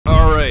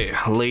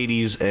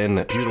ladies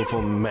and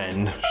beautiful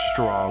men,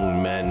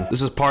 strong men.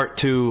 This is part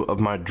 2 of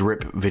my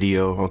drip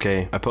video,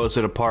 okay? I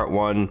posted a part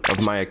 1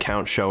 of my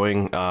account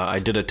showing. I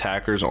did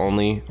attackers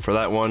only for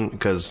that one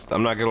because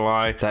I'm not gonna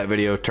lie, that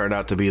video turned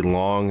out to be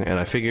long and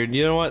I figured,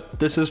 you know what?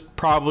 This is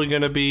probably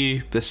gonna be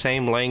the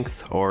same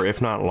length or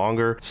if not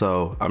longer.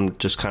 So I'm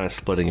just kind of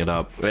splitting it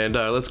up. And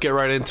let's get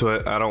right into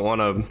it. I don't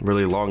want a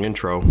really long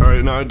intro. All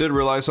right, now I did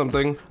realize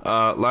something.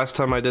 Last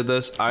time I did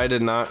this, I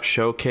did not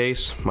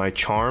showcase my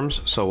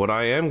charms. So what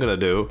I am gonna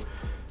do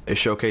is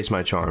showcase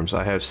my charms.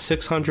 I have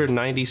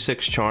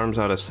 696 charms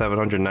out of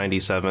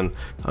 797.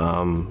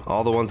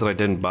 All the ones that I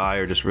didn't buy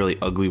are just really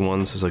ugly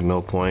ones. There's like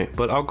no point,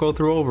 but I'll go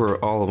through over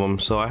all of them.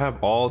 So I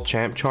have all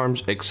champ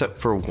charms except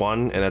for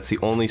one, and that's the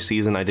only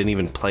season I didn't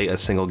even play a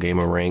single game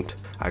of ranked.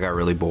 I got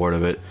really bored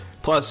of it.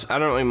 Plus, I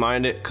don't really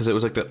mind it because it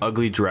was like the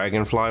ugly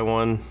dragonfly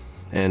one,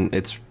 and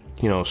it's,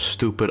 you know,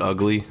 stupid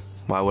ugly.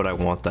 Why would I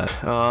want that?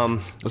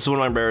 This is one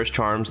of my rarest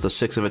charms, the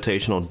 6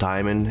 Invitational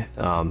Diamond.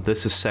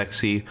 This is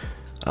sexy.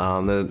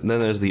 Then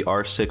there's the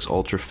R6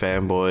 Ultra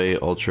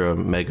Fanboy, Ultra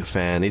Mega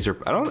Fan. These are,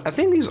 I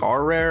think these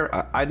are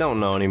rare. I don't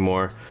know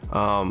anymore.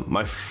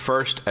 My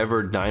first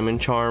ever diamond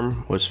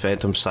charm was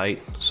Phantom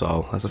Sight.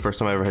 So that's the first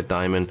time I ever hit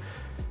diamond.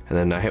 And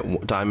then I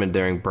hit diamond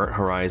during Burnt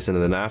Horizon.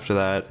 And then after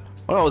that,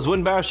 oh no, it was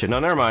Wind Bastion. No,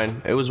 never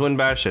mind. It was Wind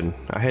Bastion.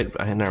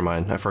 Never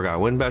mind. I forgot.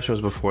 Wind Bastion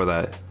was before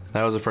that.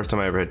 That was the first time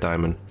I ever hit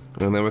diamond.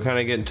 And then we're kind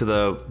of getting to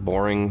the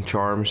boring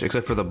charms,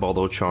 except for the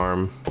Bolo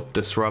charm,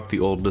 Disrupt, the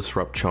old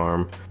Disrupt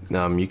charm.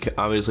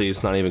 Obviously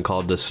it's not even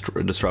called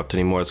Disrupt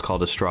anymore, it's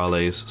called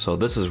Astrales, so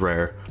this is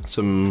rare.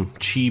 Some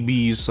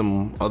Chibis,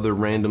 some other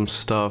random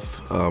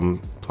stuff,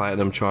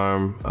 Platinum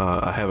charm,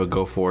 I have a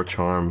Go 4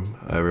 charm,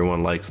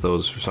 everyone likes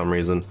those for some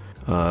reason.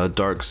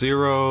 Dark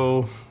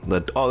Zero,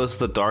 this is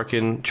the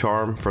Darken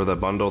charm for the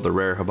bundle, the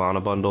rare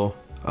Habana bundle.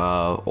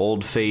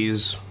 Old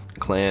Phase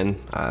Clan,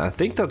 I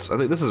think this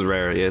is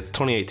rare. Yeah, it's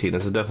 2018.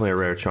 This is definitely a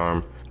rare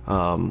charm.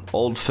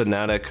 Old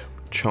Fanatic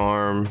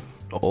charm,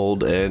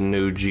 old and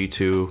new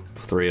G2,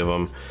 3 of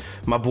them.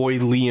 My boy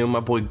Liam,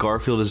 my boy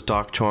Garfield is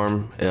Doc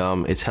charm.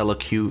 It's hella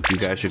cute. You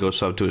guys should go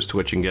sub to his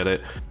Twitch and get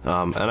it.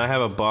 And I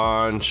have a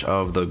bunch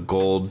of the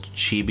gold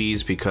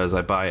Chibis because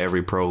I buy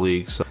every pro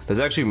league. So there's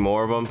actually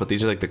more of them, but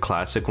these are like the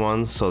classic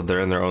ones, so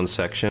they're in their own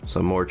section.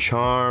 Some more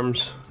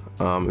charms.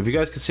 If you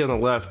guys can see on the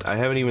left, I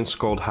haven't even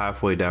scrolled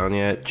halfway down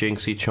yet.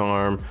 Jinxie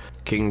charm,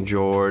 King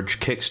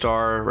George,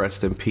 Kickstar,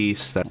 rest in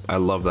peace. I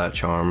love that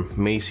charm.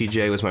 Macy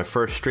J was my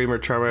first streamer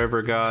charm I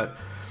ever got.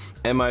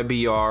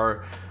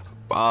 MIBR,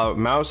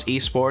 Mouse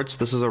Esports.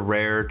 This is a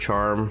rare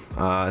charm.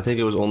 I think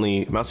it was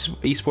only Mouse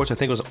Esports. I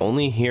think it was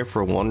only here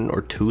for 1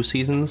 or 2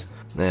 seasons,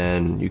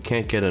 and you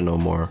can't get it no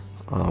more.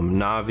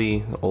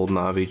 Navi, the old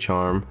Navi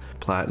charm,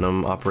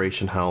 Platinum,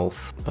 Operation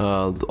Health,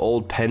 the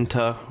old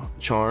Penta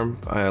charm.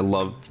 I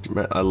love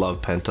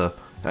Penta.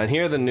 And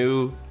here are the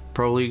new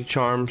Pro League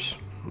charms,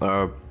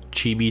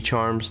 Chibi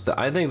charms.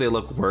 I think they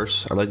look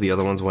worse. I like the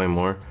other ones way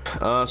more.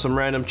 Some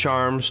random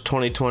charms,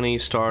 2020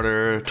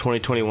 starter,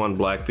 2021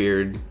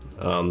 Blackbeard.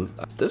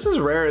 This is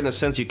rare in the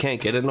sense you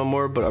can't get it no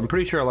more, but I'm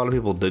pretty sure a lot of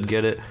people did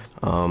get it.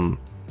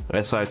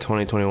 SI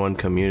 2021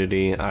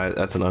 Community,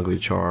 that's an ugly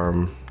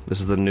charm. This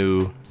is the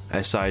new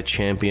SI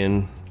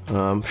Champion.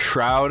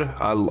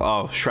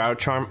 Shroud, Shroud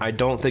charm. I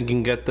don't think you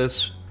can get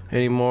this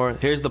anymore.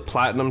 Here's the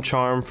Platinum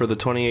charm for the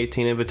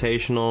 2018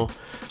 Invitational.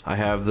 I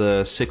have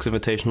the 6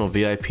 Invitational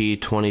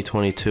VIP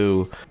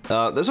 2022.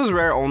 This was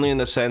rare only in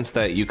the sense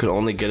that you could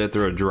only get it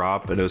through a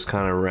drop and it was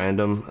kind of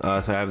random. So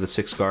I have the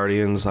 6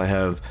 Guardians. I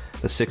have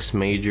the 6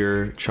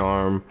 Major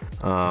charm.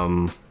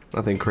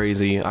 Nothing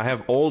crazy. I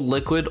have old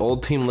Liquid.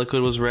 Old Team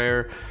Liquid was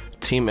rare.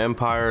 Team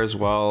Empire as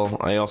well.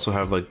 I also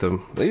have like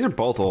these are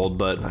both old,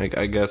 but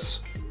I guess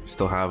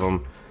still have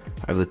them.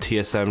 I have the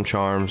TSM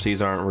charms.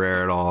 These aren't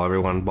rare at all.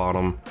 Everyone bought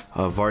them.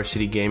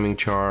 Varsity Gaming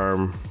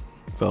charm,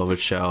 Velvet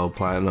Shell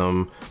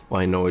Platinum,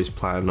 White Noise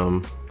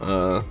Platinum.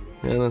 Yeah,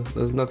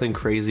 there's nothing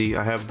crazy.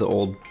 I have the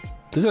old.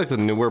 These are like the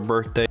newer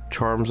birthday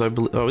charms, I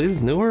believe. Oh,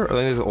 these newer? I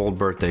think these are old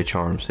birthday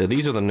charms. Yeah,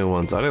 these are the new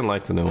ones. I didn't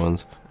like the new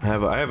ones. I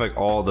have like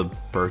all the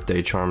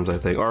birthday charms, I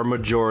think, or a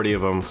majority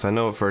of them, because I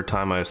know for a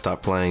time I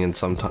stopped playing and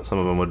some of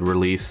them would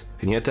release.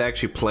 And you had to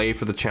actually play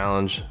for the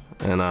challenge,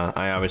 and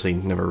I obviously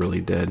never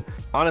really did.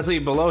 Honestly,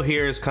 below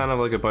here is kind of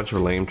like a bunch of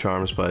lame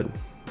charms, but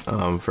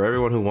for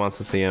everyone who wants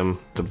to see them,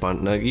 it's a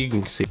bunch. Like, you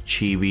can see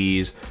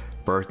Chibis,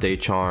 birthday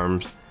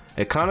charms.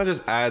 It kind of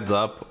just adds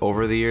up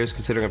over the years,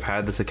 considering I've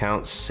had this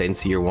account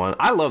since year 1.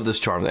 I love this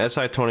charm, the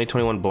SI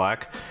 2021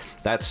 Black.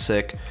 That's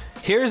sick.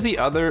 Here's the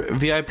other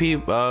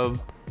VIP.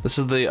 This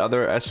is the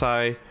other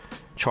SI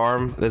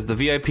charm. There's the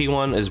VIP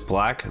one is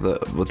black,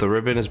 with the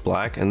ribbon is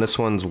black, and this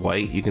one's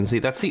white. You can see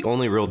that's the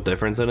only real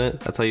difference in it.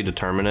 That's how you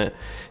determine it.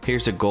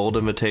 Here's the gold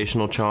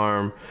invitational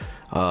charm,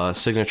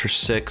 signature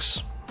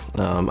 6. I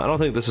don't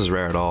think this is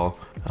rare at all.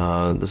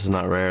 This is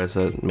not rare. It's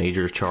a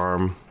major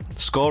charm.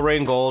 Skull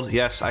Rain Gold.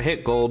 Yes, I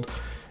hit gold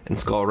in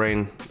Skull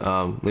Rain.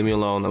 Leave me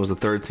alone. That was the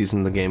 3rd season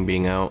of the game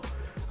being out.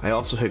 I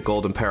also hit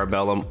gold in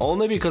Parabellum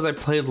only because I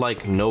played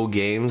like no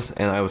games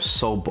and I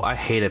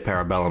hated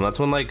Parabellum. That's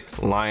when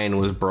like Lion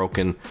was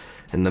broken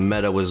and the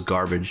meta was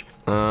garbage.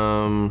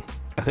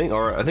 I think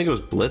it was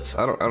Blitz.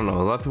 I don't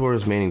know. A lot of people were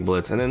just maining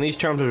Blitz, and then these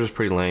charms are just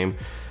pretty lame.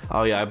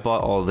 Oh yeah, I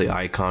bought all the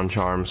icon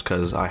charms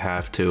because I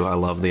have to. I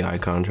love the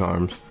icon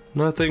charms.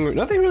 Nothing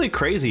really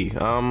crazy.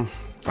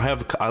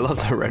 I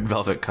love the red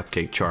velvet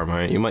cupcake charm. All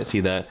right, you might see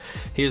that.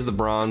 Here's the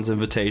bronze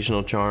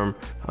invitational charm,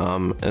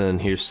 and then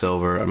here's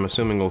silver. I'm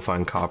assuming we'll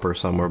find copper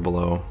somewhere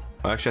below.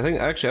 Actually,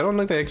 I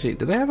don't think did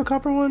they have a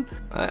copper one?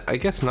 I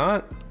guess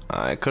not.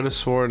 I could have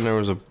sworn there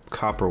was a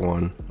copper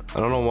one. I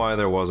don't know why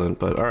there wasn't,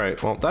 but all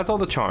right. Well, that's all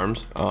the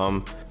charms.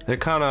 They're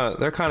kind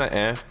of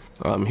eh.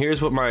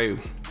 Here's what my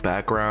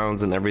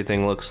backgrounds and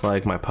everything looks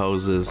like. My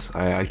poses.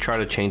 I try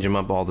to change them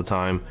up all the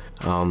time.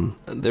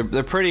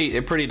 They're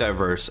pretty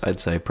diverse. I'd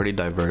say pretty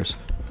diverse.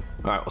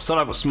 All right, we'll start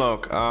off with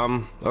Smoke.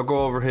 I'll go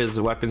over his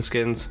weapon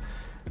skins.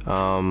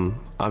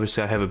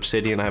 Obviously I have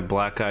Obsidian. I have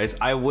Black Ice.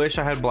 I wish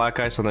I had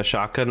Black Ice on the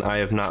shotgun. I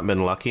have not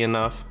been lucky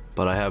enough.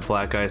 But I have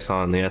Black Ice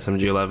on the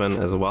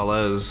SMG-11 as well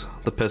as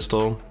the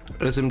pistol.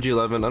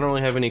 SMG-11, I don't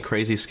really have any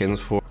crazy skins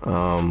for.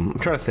 I'm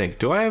trying to think.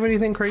 Do I have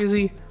anything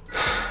crazy?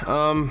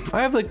 I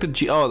have like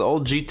the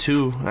old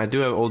G2. I do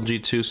have old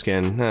G2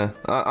 skin.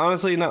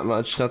 Honestly, not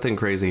much. Nothing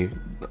crazy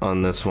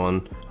on this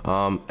one.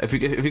 If you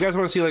guys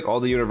want to see like all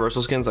the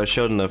universal skins I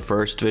showed in the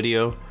first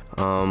video,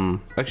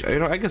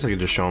 actually, I guess I could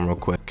just show them real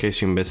quick in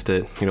case you missed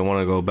it. You don't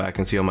want to go back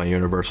and see all my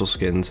universal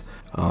skins.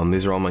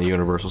 These are all my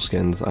universal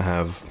skins. I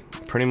have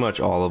pretty much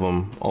all of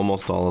them,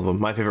 almost all of them.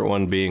 My favorite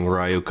one being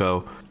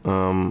Ryuko.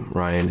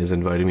 Ryan is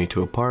inviting me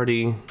to a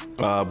party.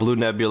 Blue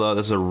Nebula,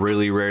 this is a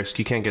really rare.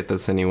 You can't get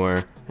this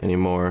anywhere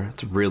anymore.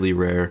 It's really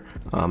rare.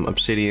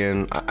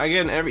 Obsidian.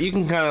 Again, you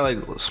can kind of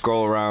like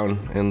scroll around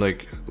and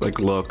like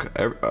look.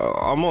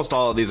 Almost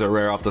all of these are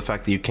rare off the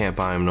fact that you can't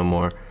buy them no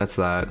more. That's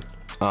that.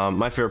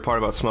 My favorite part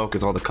about Smoke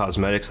is all the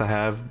cosmetics I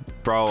have.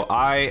 Bro,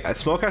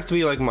 Smoke has to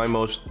be like my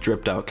most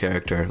dripped out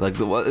character. Like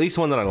at least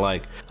one that I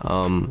like.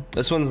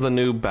 This one's the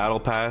new battle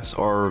pass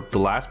or the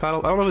last battle.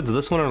 I don't know if it's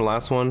this one or the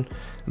last one.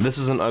 This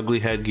is an ugly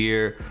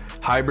headgear.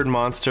 Hybrid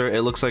monster.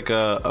 It looks like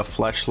a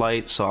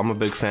fleshlight, so I'm a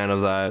big fan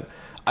of that.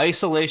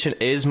 Isolation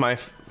is my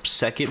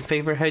second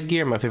favorite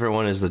headgear. My favorite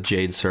one is the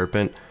Jade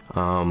Serpent.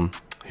 I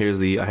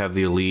have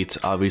the Elite,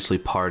 obviously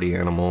Party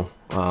Animal.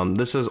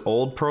 This is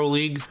old Pro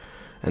League.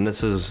 And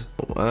this is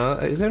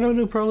there no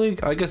new Pro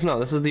League? I guess no,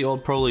 this is the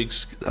old Pro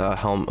League's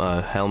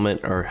helmet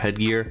or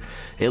headgear.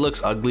 It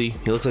looks ugly.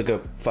 He looks like a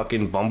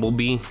fucking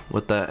bumblebee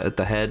with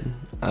the head,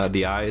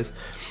 the eyes.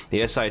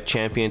 The SI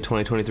Champion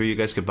 2023, you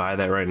guys could buy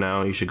that right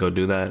now. You should go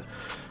do that.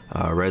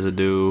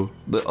 Residue,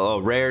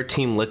 the rare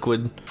Team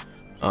Liquid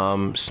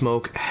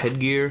Smoke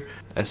headgear,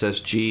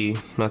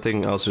 SSG.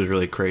 Nothing else is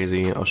really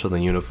crazy. I'll show the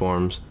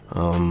uniforms.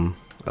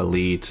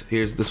 Elite.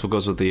 This one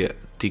goes with the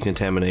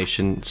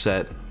decontamination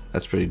set.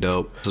 That's pretty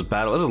dope. This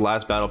is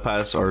last battle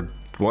pass or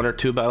one or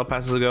two battle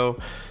passes ago.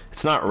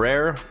 It's not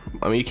rare.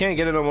 I mean, you can't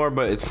get it no more,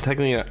 but it's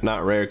technically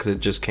not rare because it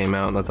just came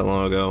out not that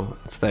long ago.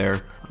 It's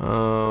there.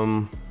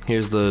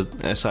 Here's the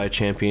SI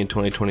Champion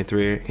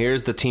 2023.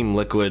 Here's the Team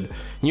Liquid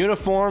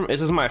uniform. This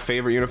is my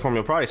favorite uniform.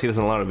 You'll probably see this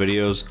in a lot of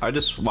videos. I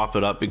just swap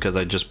it up because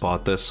I just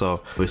bought this, so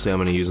obviously I'm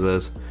gonna use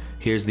this.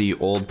 Here's the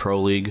old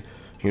Pro League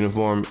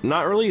uniform.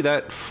 Not really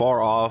that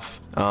far off.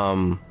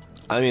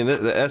 I mean,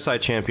 the SI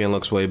Champion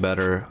looks way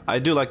better. I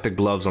do like the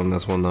gloves on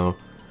this one though.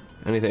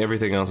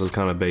 Everything else is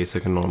kind of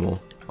basic and normal.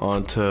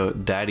 On to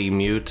Daddy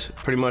Mute.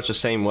 Pretty much the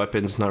same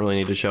weapons, not really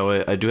need to show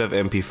it. I do have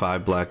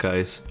MP5 Black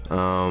Ice.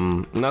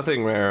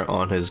 Nothing rare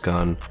on his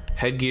gun.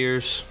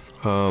 Headgears.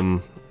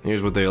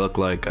 Here's what they look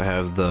like. I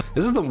have this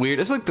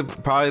is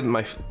like probably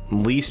my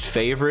least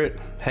favorite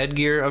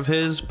headgear of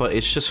his, but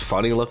it's just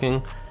funny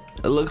looking.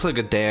 It looks like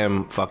a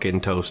damn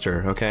fucking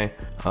toaster, okay?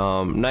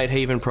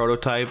 Nighthaven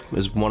Prototype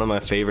is one of my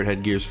favorite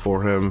headgears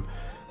for him.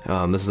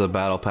 This is a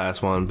Battle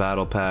Pass one,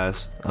 Battle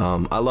Pass.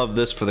 I love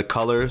this for the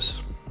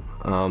colors.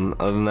 Other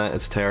than that,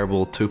 it's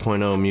terrible.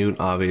 2.0 Mute,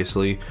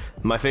 obviously.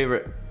 My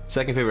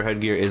second favorite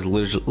headgear is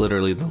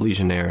literally the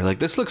Legionnaire. Like,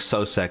 this looks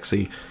so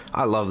sexy.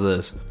 I love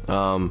this.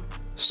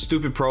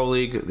 Stupid Pro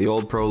League, the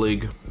old Pro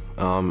League.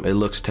 It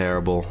looks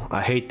terrible.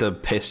 I hate the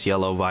piss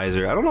yellow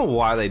visor. I don't know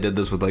why they did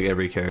this with like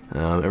every character.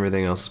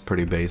 Everything else is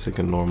pretty basic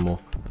and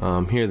normal.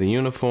 Here are the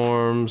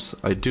uniforms.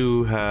 I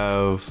do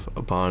have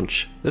a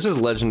bunch. This is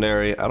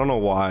legendary. I don't know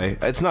why.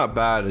 It's not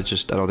bad. It's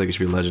just I don't think it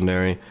should be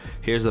legendary.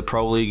 Here's the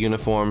Pro League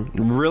uniform.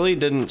 Really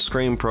didn't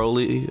scream Pro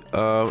League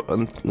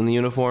in the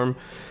uniform,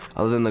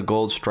 other than the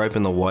gold stripe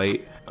and the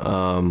white.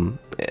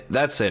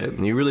 That's it.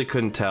 You really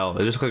couldn't tell.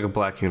 It just looked like a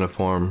black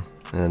uniform.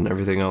 And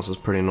everything else is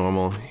pretty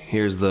normal.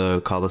 Here's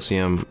the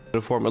Coliseum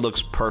uniform. It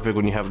looks perfect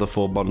when you have the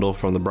full bundle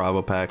from the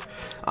Bravo pack.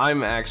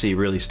 I'm actually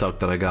really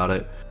stoked that I got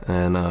it.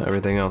 And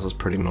everything else is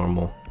pretty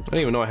normal. I didn't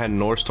even know I had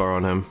North Star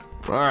on him.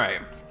 Alright,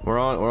 we're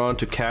on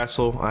to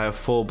Castle. I have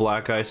full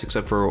Black Ice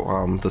except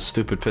for the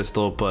stupid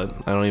pistol, but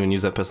I don't even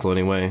use that pistol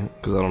anyway,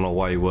 because I don't know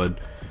why you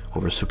would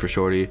over Super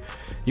Shorty.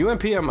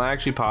 UMP, I'm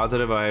actually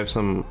positive I have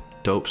some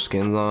dope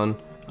skins on.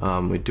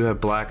 We do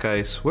have Black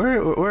Ice.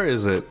 Where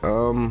is it?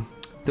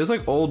 There's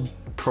like old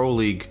Pro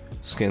League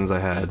skins I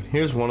had.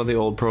 Here's one of the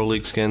old Pro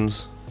League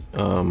skins.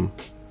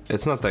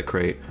 It's not that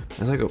great.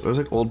 It was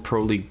like old Pro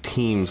League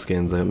team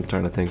skins I'm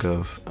trying to think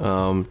of.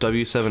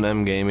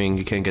 W7M Gaming,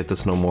 you can't get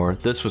this no more.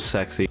 This was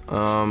sexy.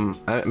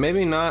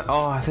 Maybe not.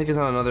 Oh, I think it's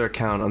on another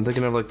account. I'm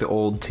thinking of like the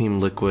old Team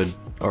Liquid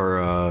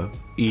or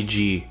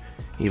EG,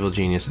 Evil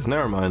Geniuses.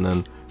 Never mind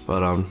then.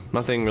 But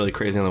nothing really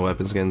crazy on the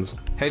weapon skins.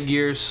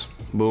 Headgears,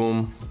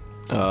 boom.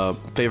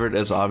 Favorite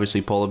is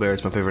obviously polar bear.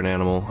 It's my favorite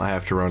animal. I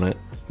have to run it.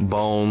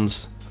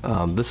 Bones.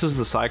 This is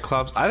the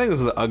Cyclops. I think this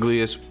is the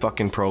ugliest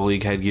fucking Pro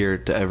League headgear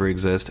to ever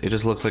exist. It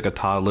just looks like a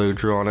toddler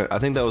drew on it. I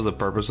think that was the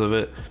purpose of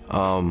it.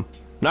 Now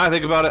I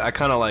think about it, I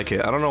kind of like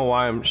it. I don't know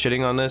why I'm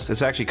shitting on this.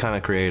 It's actually kind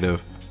of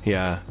creative.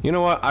 Yeah, you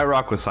know what? I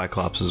rock with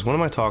Cyclopses. What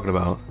am I talking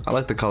about? I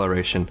like the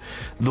coloration.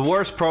 The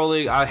worst Pro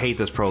League, I hate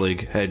this Pro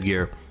League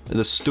headgear.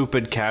 The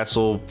stupid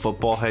castle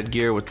football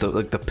headgear with the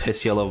like the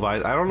piss yellow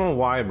visor. I don't know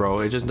why, bro.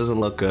 It just doesn't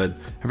look good.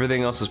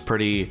 Everything else is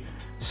pretty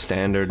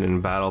standard in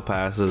battle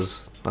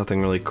passes.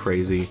 Nothing really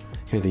crazy.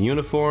 Here are the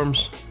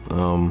uniforms.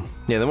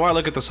 Yeah, the more I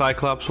look at the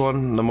Cyclops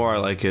one, the more I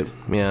like it.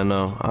 Yeah,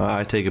 no,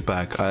 I take it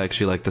back. I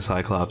actually like the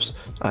Cyclops.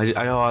 I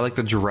like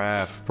the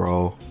giraffe,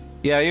 bro.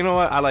 Yeah, you know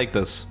what? I like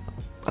this.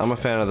 I'm a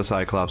fan of the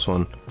Cyclops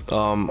one.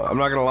 I'm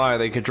not gonna lie,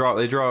 they draw,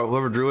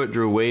 whoever drew it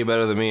drew way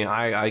better than me.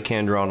 I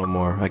can't draw no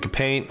more. I can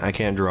paint, I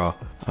can't draw.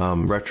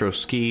 Retro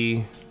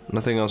ski,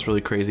 nothing else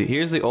really crazy.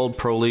 Here's the old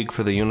Pro League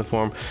for the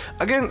uniform.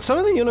 Again, some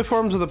of the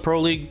uniforms of the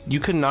Pro League, you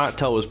could not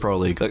tell was Pro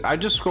League. Like, I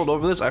just scrolled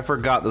over this, I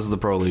forgot this is the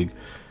Pro League.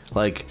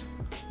 Like,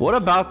 what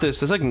about this?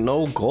 There's like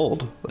no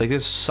gold. Like,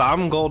 there's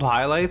some gold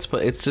highlights,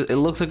 but it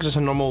looks like just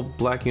a normal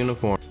black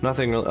uniform.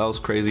 Nothing else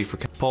crazy for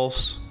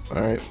Pulse.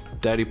 Alright,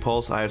 Daddy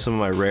Pulse. I have some of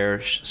my rare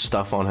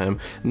stuff on him.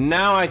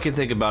 Now I can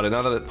think about it,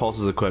 now that Pulse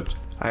is equipped.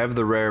 I have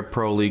the rare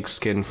Pro League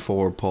skin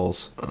for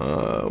Pulse.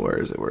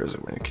 Where is it?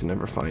 I can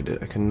never find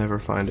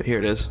it. Here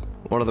it is.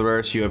 One of the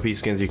rarest UMP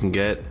skins you can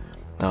get.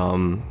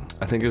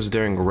 I think it was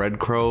during Red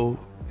Crow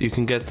you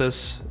can get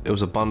this. It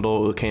was a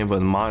bundle. It came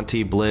with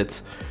Monty,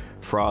 Blitz,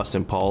 Frost,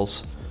 and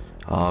Pulse.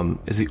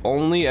 Is the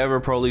only ever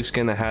Pro League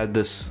skin that had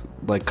this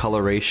like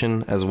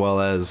coloration as well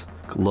as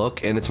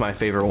look, and it's my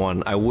favorite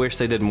one. I wish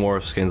they did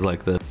more skins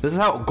like this. This is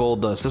how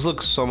Gold Dust. This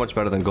looks so much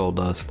better than Gold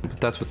Dust.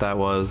 But that's what that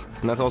was,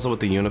 and that's also what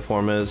the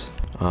uniform is.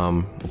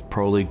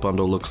 Pro League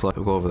bundle looks like.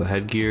 We'll go over the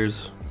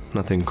headgears.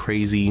 Nothing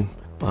crazy.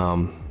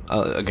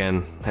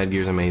 Again,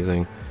 headgear's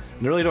amazing.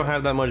 They really don't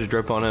have that much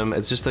drip on him.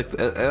 It's just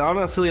like,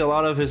 honestly, a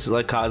lot of his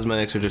like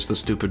cosmetics are just the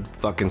stupid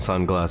fucking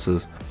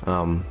sunglasses.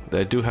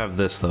 I do have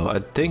this though. I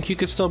think you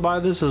could still buy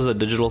this as a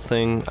digital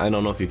thing. I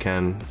don't know if you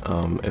can.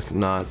 If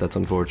not, that's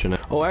unfortunate.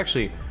 Oh,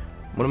 actually,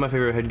 one of my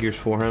favorite headgears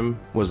for him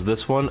was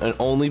this one, and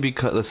only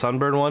because the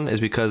sunburn one is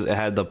because it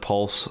had the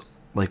Pulse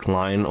like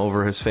line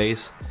over his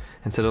face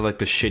instead of like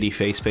the shitty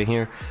face paint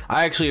here.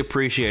 I actually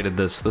appreciated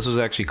this. This was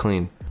actually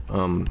clean.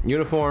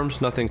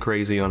 Uniforms, nothing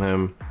crazy on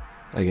him.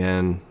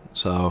 Again.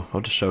 So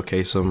I'll just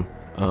showcase him.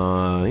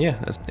 Yeah,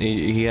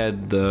 he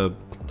had the.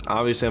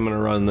 Obviously, I'm gonna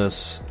run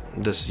this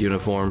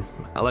uniform.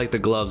 I like the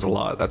gloves a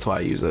lot. That's why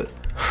I use it.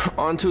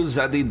 On to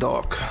Zeddy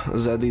Doc.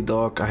 Zeddy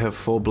Doc. I have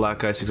full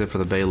Black Ice except for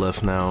the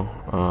Bailiff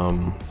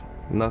now.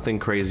 Nothing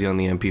crazy on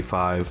the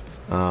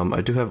MP5.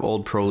 I do have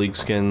old Pro League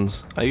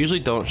skins. I usually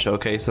don't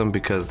showcase them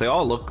because they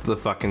all look the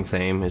fucking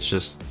same. It's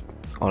just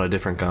on a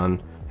different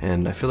gun,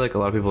 and I feel like a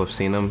lot of people have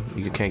seen them.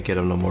 You can't get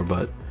them no more,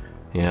 but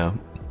yeah.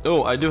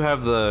 Oh, I do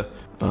have the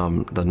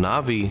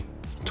Navi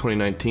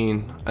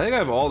 2019. I think I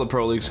have all the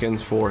Pro League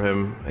skins for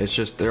him. It's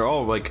just they're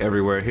all like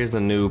everywhere. Here's the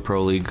new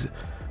Pro League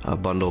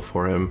bundle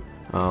for him.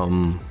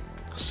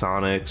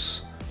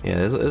 Sonics. Yeah,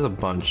 there's a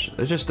bunch.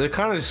 It's just they're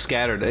kind of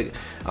scattered.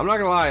 I'm not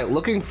gonna lie,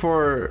 looking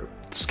for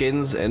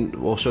skins and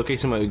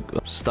showcasing my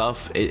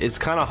stuff, it's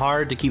kind of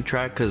hard to keep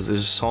track because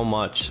there's so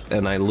much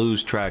and I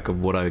lose track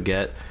of what I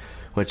get,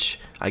 which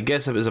I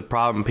guess is a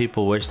problem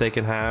people wish they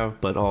can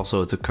have, but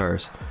also it's a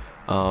curse.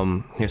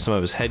 Here's some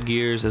of his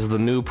headgears. This is the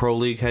new Pro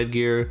League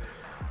headgear.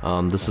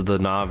 This is the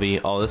Navi.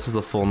 Oh, this is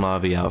the full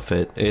Navi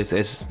outfit.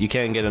 It's you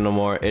can't get it no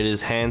more. It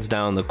is hands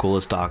down the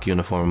coolest stock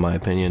uniform in my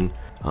opinion.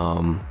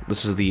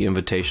 This is the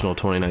Invitational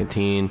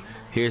 2019.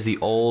 Here's the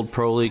old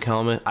Pro League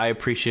helmet. I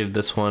appreciated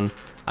this one.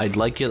 I'd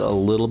like it a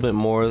little bit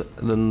more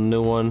than the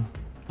new one,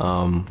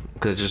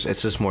 because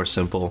it's just more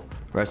simple.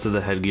 The rest of the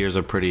headgears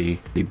are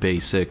pretty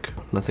basic.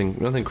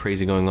 Nothing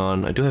crazy going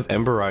on. I do have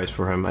Ember Eyes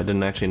for him. I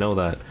didn't actually know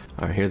that.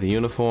 All right, here are the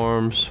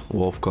uniforms.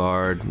 Wolf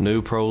Guard,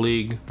 new Pro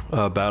League,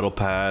 Battle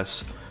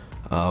Pass,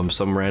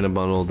 some random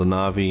bundle, the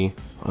Navi,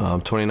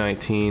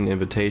 2019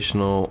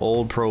 Invitational,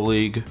 old Pro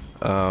League.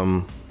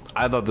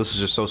 I thought this was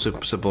just so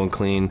simple and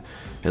clean.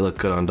 It looked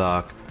good on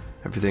dock.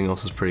 Everything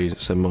else is pretty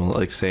similar,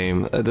 like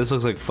same. This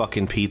looks like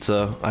fucking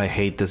pizza. I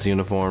hate this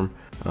uniform.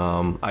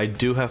 I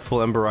do have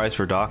full Ember Eyes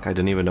for Doc. I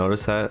didn't even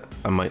notice that.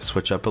 I might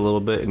switch up a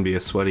little bit and be a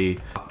sweaty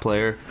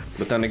player.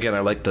 But then again, I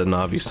like the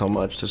Navi so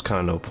much, there's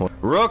kind of no point.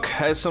 Rook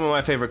has some of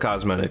my favorite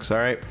cosmetics,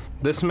 alright?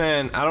 This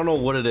man, I don't know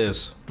what it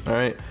is,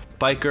 alright?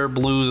 Biker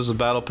Blues is a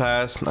battle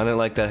pass. I didn't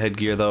like that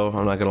headgear though,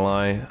 I'm not gonna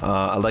lie.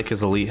 I like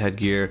his elite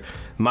headgear.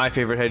 My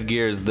favorite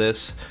headgear is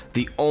this.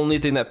 The only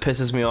thing that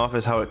pisses me off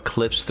is how it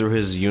clips through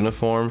his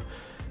uniform.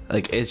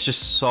 Like, it's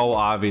just so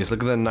obvious.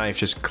 Look at the knife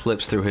just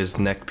clips through his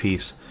neck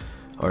piece.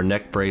 Or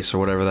neck brace, or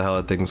whatever the hell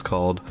that thing's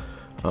called.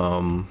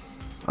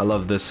 I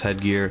love this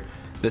headgear.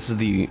 This is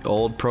the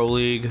old Pro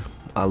League.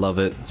 I love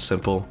it.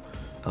 Simple.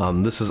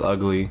 This is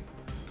ugly.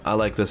 I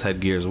like this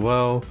headgear as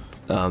well.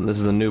 This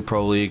is the new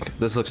Pro League.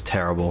 This looks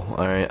terrible.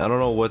 Alright, I don't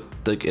know what,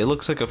 like, it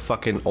looks like a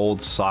fucking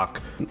old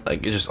sock.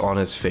 Like, it's just on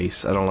his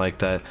face. I don't like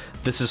that.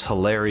 This is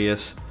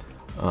hilarious.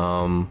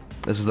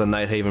 This is the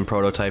Nighthaven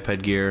prototype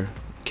headgear.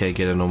 Can't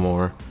get it no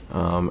more.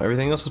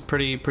 Everything else is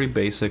pretty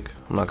basic.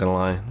 I'm not gonna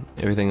lie.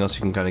 Everything else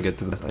you can kind of get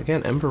through this.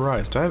 Again, Ember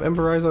Rise. Do I have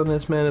Ember Rise on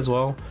this man as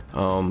well?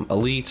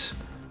 Elite.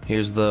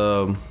 Here's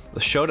the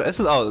showdown. This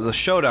is the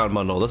showdown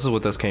bundle. This is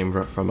what this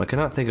came from. I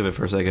cannot think of it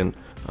for a second.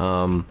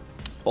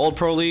 Old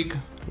Pro League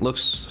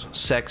looks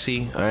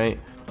sexy. All right.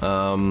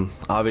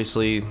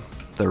 Obviously,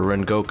 the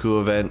Rengoku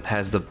event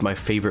has my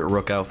favorite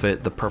Rook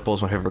outfit. The purple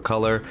is my favorite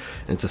color,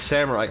 and it's a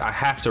samurai. I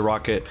have to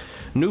rock it.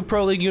 New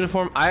Pro League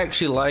uniform, I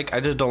actually like.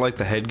 I just don't like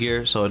the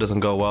headgear, so it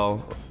doesn't go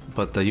well.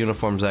 But the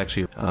uniform's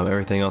actually,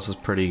 everything else is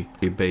pretty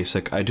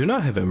basic. I do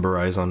not have Ember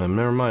Eyes on him.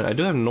 Never mind. I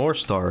do have North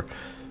Star,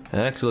 and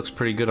it actually looks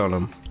pretty good on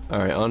him. All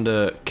right, on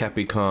to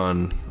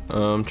Capicon.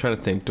 I'm trying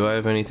to think. Do I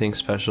have anything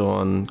special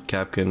on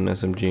Capcom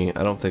SMG?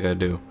 I don't think I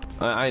do.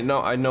 I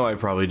know I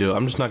probably do.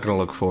 I'm just not gonna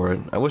look for it.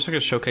 I wish I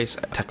could showcase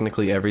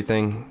technically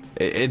everything.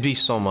 It'd be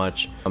so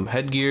much.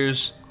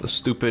 Headgears, the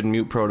stupid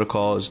Mute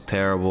Protocol is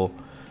terrible.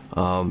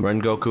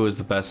 Rengoku is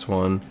the best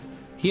one.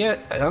 I'm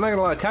not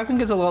gonna lie, Capcom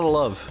gets a lot of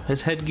love.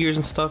 His headgears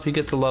and stuff, he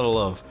gets a lot of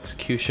love.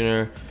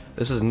 Executioner.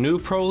 This is new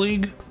Pro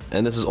League,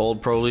 and this is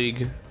old Pro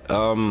League.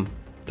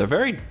 They're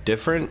very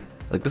different.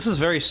 Like, this is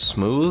very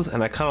smooth,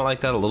 and I kind of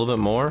like that a little bit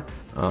more.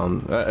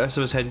 The rest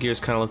of his headgears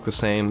kind of look the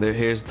same.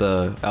 Here's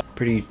the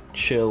pretty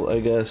chill, I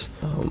guess.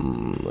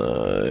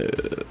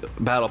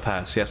 Battle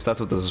Pass. Yes, that's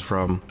what this is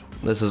from.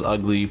 This is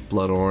ugly,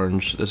 blood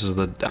orange. This is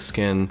the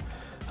skin.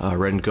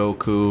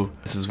 Rengoku.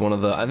 This is one of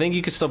the. I think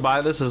you can still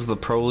buy this as the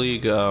Pro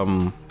League.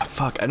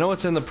 Fuck. I know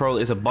it's in the Pro.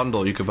 It's a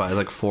bundle you could buy. It's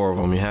like 4 of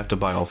them. You have to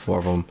buy all 4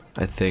 of them,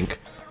 I think.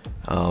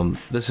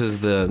 This is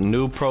the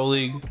new Pro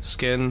League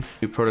skin,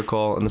 new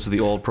protocol, and this is the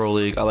old Pro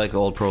League. I like the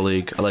old Pro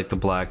League. I like the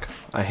black.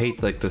 I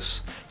hate like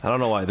this. I don't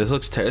know why. This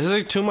looks this is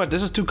like too much.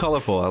 This is too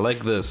colorful. I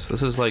like this.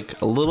 This is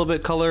like a little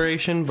bit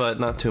coloration,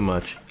 but not too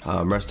much.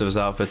 Rest of his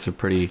outfits are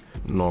pretty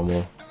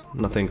normal.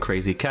 Nothing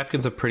crazy.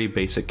 Capcon's a pretty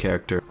basic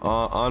character.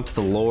 On to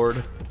the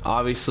Lord.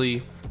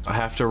 Obviously, I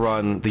have to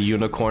run the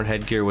unicorn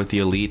headgear with the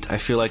elite. I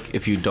feel like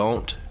if you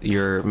don't,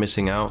 you're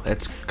missing out.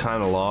 It's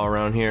kind of law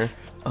around here.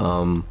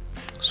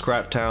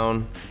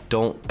 Scraptown,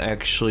 don't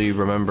actually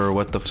remember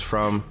what this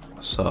from.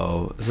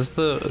 So is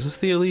this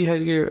the elite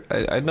headgear?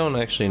 I don't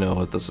actually know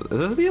what this is. Is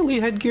this the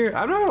elite headgear?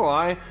 I'm not gonna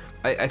lie.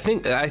 I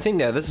think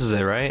that this is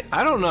it, right?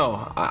 I don't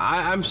know.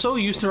 I'm so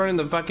used to running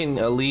the fucking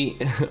elite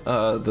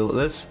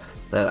this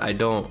that I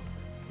don't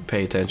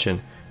pay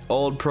attention.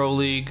 Old Pro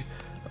League,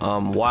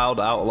 Wild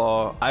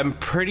Outlaw. I'm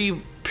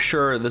pretty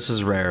sure this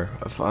is rare.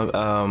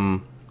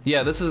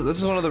 Yeah, this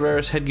is one of the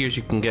rarest headgears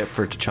you can get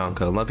for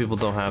Tachanka. A lot of people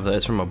don't have that.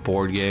 It's from a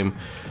board game.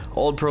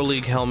 Old Pro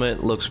League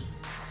helmet looks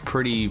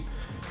pretty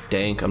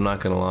dank, I'm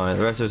not gonna lie.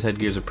 The rest of his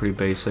headgears are pretty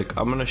basic.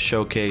 I'm gonna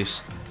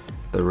showcase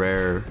the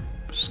rare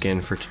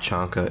skin for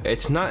Tachanka.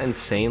 It's not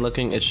insane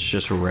looking, it's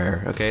just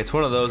rare, okay? It's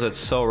one of those that's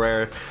so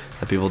rare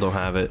that people don't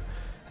have it,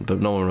 but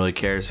no one really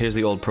cares. Here's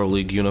the old Pro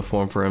League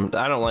uniform for him.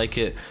 I don't like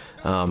it.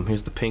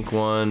 Here's the pink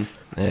one,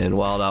 and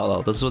Wild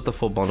Outlaw. This is what the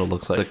full bundle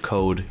looks like. The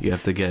code you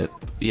have to get.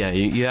 Yeah,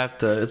 you have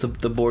to, it's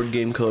the board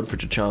game code for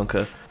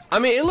Tachanka. I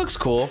mean, it looks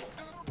cool,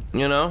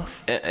 you know?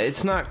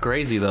 It's not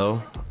crazy,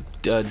 though.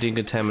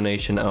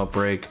 Decontamination,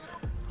 Outbreak,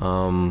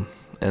 and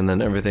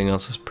then everything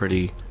else is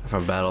pretty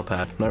from Battle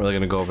Pass. I'm not really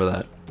gonna go over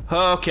that.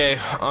 Okay,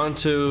 on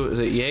to, is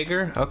it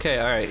Jaeger? Okay,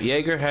 alright.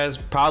 Jaeger has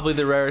probably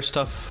the rarest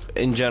stuff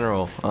in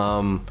general,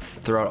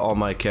 throughout all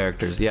my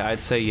characters. Yeah,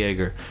 I'd say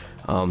Jaeger.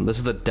 This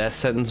is the Death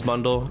Sentence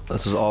bundle.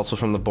 This is also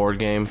from the board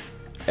game.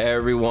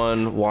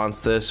 Everyone wants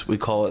this. We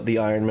call it the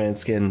Iron Man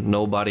skin.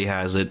 Nobody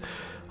has it.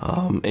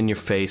 In your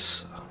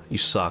face. You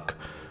suck.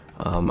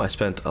 I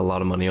spent a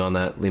lot of money on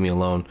that. Leave me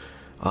alone.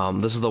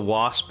 This is the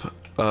Wasp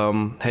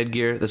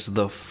headgear. This is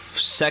the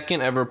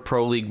second ever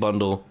Pro League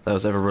bundle that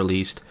was ever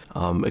released.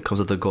 It comes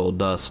with the gold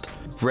dust.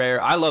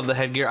 Rare. I love the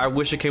headgear. I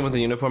wish it came with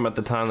the uniform. At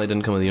the time, they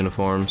didn't come with the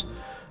uniforms.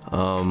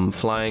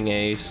 Flying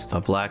Ace, a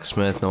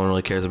Blacksmith, no one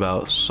really cares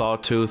about.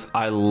 Sawtooth,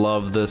 I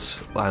love this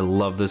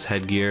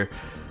headgear.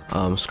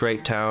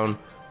 Scraptown,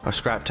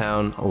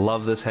 I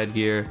love this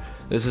headgear.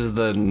 This is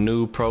the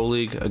new Pro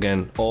League,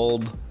 again,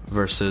 old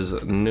versus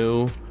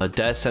new.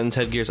 Death Sentence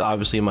headgear is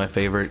obviously my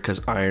favorite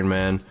because Iron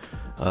Man.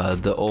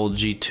 The old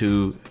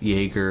G2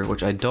 Jaeger,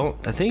 which I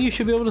think you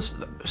should be able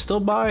to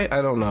still buy,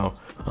 I don't know.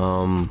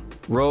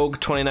 Rogue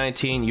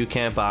 2019, you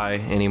can't buy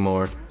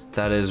anymore.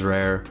 That is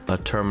rare. A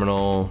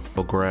Terminal,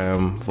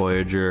 Program,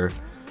 Voyager,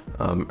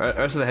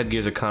 Rest of the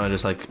headgears are kind of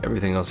just like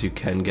everything else you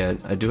can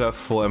get. I do have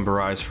full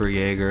Ember Eyes for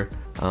Jaeger.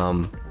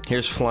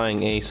 Here's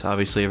Flying Ace.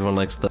 Obviously, everyone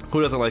likes the...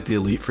 Who doesn't like the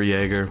Elite for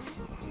Jaeger?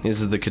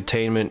 This is the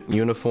Containment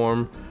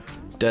Uniform.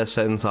 Death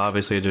Sentence,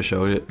 obviously, I just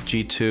showed it.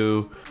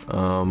 G2.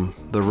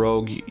 The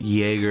Rogue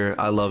Jaeger.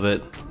 I love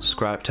it.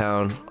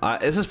 Scraptown.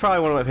 This is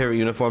probably one of my favorite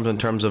uniforms in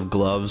terms of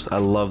gloves. I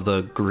love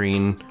the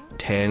green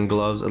tan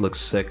gloves. It looks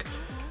sick.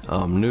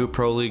 New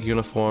Pro League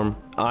uniform.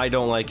 I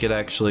don't like it,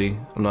 actually.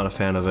 I'm not a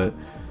fan of it.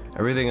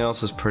 Everything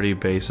else is pretty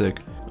basic.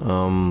 I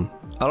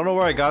don't know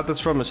where I got this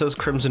from. It says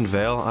Crimson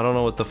Veil. I don't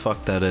know what the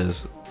fuck that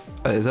is.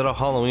 Is that a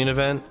Halloween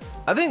event?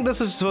 I think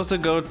this is supposed to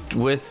go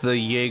with the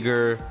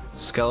Jaeger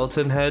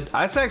skeleton head.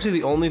 That's actually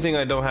the only thing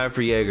I don't have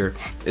for Jaeger,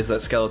 is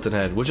that skeleton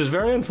head, which is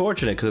very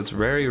unfortunate because it's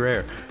very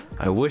rare.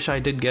 I wish I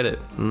did get it.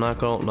 I'm not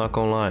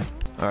gonna lie.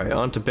 All right,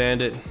 on to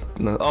Bandit.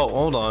 Oh,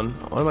 hold on.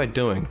 What am I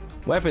doing?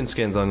 Weapon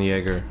skins on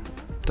Jaeger.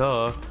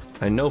 Duh.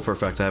 I know for a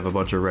fact I have a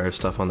bunch of rare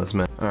stuff on this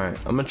map. All right,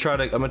 I'm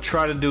gonna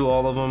try to do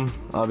all of them.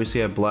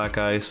 Obviously, I have Black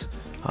Ice.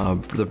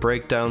 The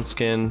Breakdown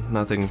skin,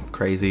 nothing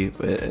crazy.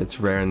 It's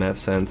rare in that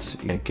sense.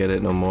 You can't get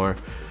it no more.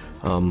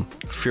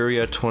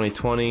 Furia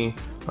 2020.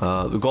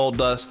 The Gold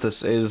Dust.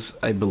 This is,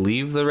 I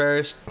believe, the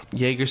rarest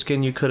Jaeger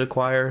skin you could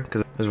acquire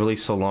because it was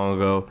released so long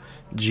ago.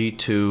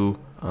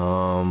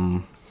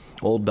 G2.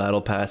 Old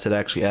Battle Pass. It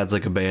actually adds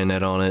like a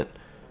bayonet on it.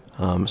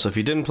 So if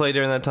you didn't play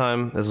during that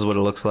time, this is what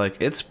it looks like.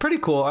 It's pretty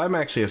cool. I'm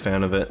actually a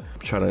fan of it. I'm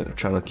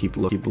trying to keep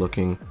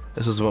looking.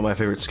 This is what my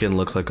favorite skin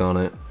looks like on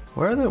it.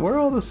 Where are they? Where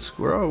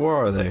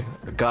are they?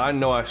 God, I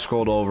know I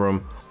scrolled over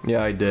them.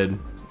 Yeah, I did.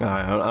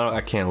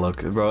 I can't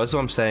look, bro. That's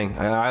what I'm saying.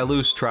 I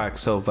lose track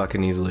so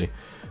fucking easily.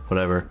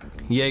 Whatever.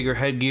 Jaeger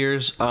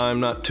headgears. I'm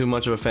not too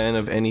much of a fan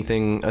of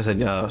anything. I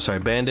said, sorry,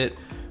 Bandit.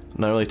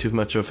 Not really too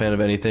much of a fan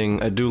of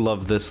anything. I do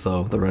love this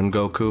though, the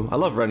Rengoku. I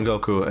love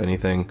Rengoku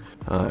anything.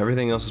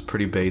 Everything else is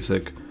pretty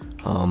basic.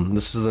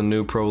 This is the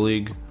new Pro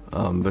League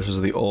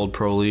versus the old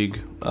Pro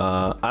League.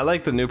 I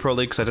like the new Pro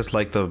League because I just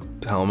like the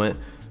helmet.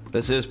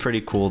 This is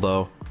pretty cool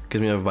though.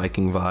 Gives me a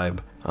Viking vibe.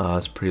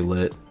 It's pretty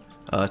lit.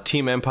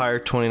 Team Empire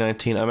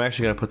 2019. I'm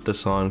actually gonna put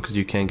this on because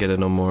you can't get it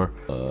no more.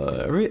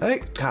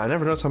 God, I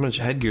never noticed how much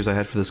headgears I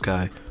had for this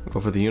guy. Go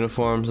for the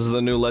uniforms. This is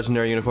the new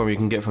legendary uniform you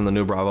can get from the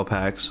new Bravo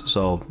packs.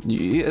 So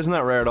it's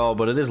not rare at all,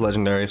 but it is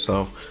legendary.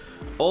 So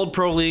old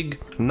Pro League,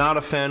 not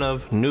a fan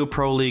of. New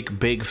Pro League,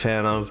 big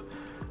fan of.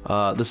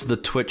 This is the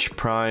Twitch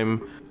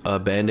Prime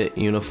Bandit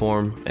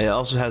uniform. It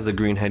also has the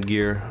green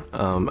headgear.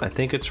 I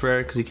think it's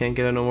rare because you can't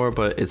get it no more,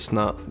 but it's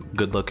not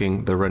good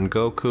looking. The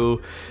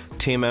Rengoku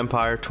Team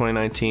Empire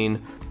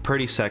 2019,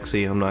 pretty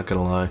sexy, I'm not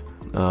gonna lie.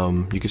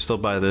 You can still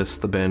buy this,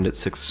 the Bandit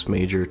 6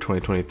 Major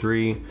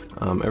 2023.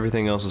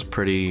 Everything else is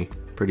pretty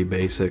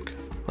basic.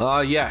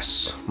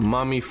 Yes,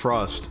 Mommy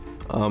Frost.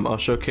 I'll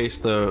showcase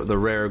the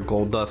rare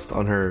Gold Dust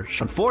on her.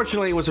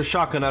 Unfortunately, it was her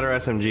shotgun, not her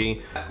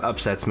SMG. That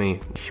upsets me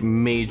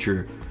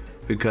major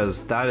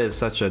because that is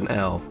such an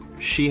L.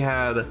 She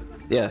had,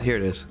 yeah, here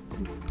it is.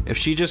 If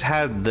she just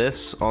had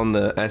this on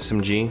the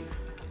SMG,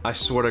 I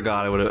swear to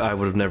God, I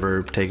would have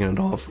never taken it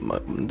off.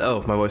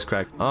 Oh, my voice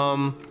cracked.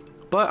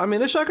 But I mean,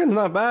 this shotgun's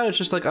not bad. It's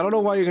just like, I don't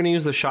know why you're gonna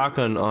use the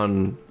shotgun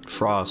on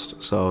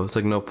Frost. So it's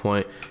like no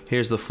point.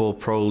 Here's the full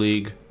Pro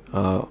League.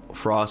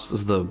 Frost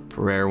is the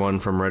rare one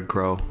from Red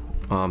Crow.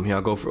 Yeah,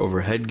 I'll go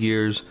over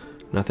headgears.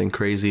 Nothing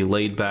crazy.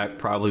 Laid back,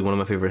 probably one of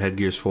my favorite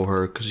headgears for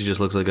her because she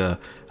just looks like a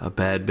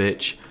bad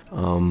bitch.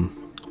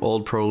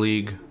 Old Pro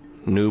League,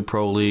 new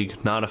Pro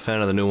League. Not a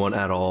fan of the new one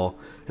at all.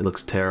 It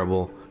looks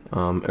terrible.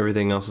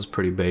 Everything else is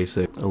pretty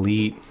basic.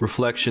 Elite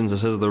Reflections.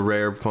 This is the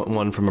rare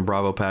one from a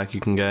Bravo pack you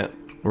can get.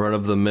 Run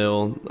of the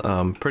mill.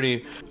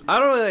 Pretty. I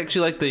don't really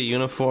actually like the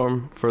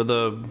uniform for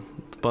the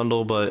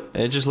bundle, but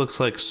it just looks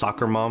like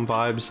soccer mom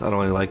vibes. I don't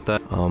really like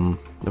that.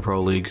 The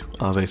Pro League,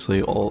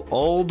 obviously.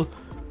 Old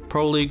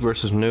Pro League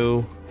versus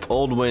new.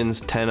 Old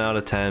wins 10 out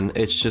of 10.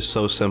 It's just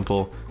so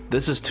simple.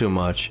 This is too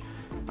much.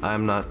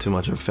 I'm not too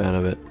much of a fan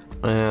of it.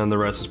 And the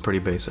rest is pretty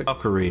basic.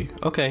 Valkyrie.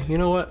 Okay, you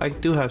know what? I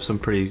do have some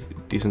pretty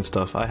decent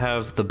stuff. I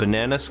have the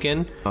banana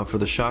skin for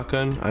the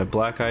shotgun. I have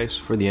Black Ice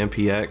for the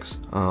MPX.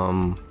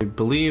 I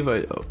believe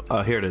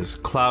here it is.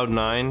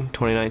 Cloud9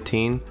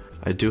 2019.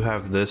 I do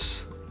have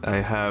this.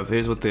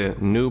 Here's what the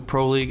new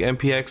Pro League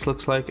MPX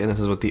looks like, and this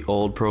is what the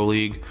old Pro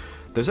League.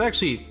 There's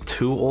actually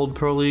two old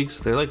Pro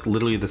Leagues. They're like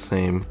literally the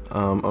same.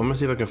 I'm gonna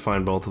see if I can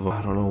find both of them.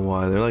 I don't know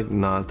why. They're like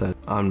not that.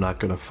 I'm not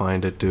gonna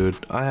find it, dude.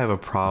 I have a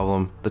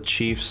problem. The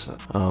Chiefs.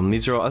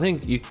 These are all, I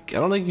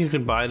don't think you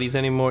can buy these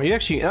anymore. You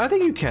actually, I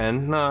think you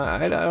can. Nah,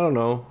 I don't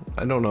know.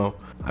 I don't know.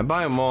 I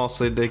buy them all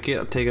so they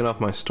get taken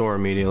off my store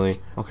immediately.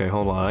 Okay,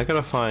 hold on. I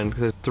gotta find,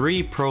 because there's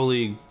 3 Pro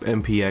League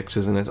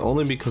MPXs and it's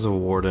only because of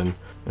Warden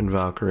and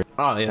Valkyrie.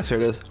 Ah, yes, here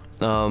it is.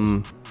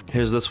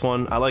 Here's this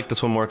one. I like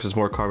this one more because it's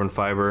more carbon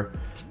fiber.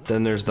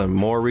 Then there's the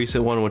more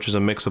recent one, which is a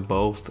mix of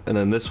both. And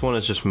then this one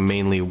is just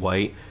mainly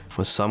white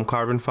with some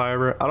carbon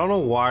fiber. I don't know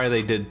why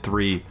they did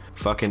 3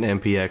 fucking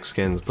MPX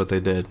skins, but they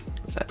did.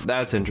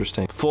 That's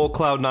interesting. Full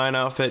Cloud9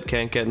 outfit,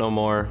 can't get no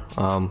more.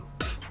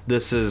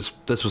 This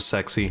was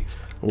sexy.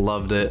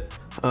 Loved it.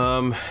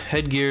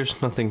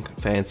 Headgear's nothing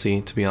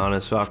fancy, to be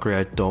honest. Valkyrie,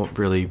 I don't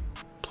really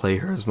play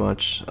her as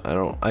much.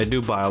 I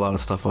do buy a lot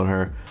of stuff on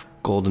her.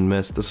 Golden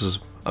Mist, this is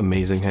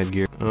amazing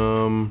headgear.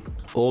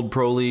 Old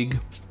Pro League,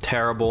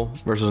 terrible,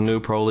 versus new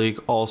Pro League,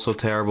 also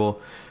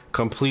terrible.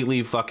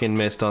 Completely fucking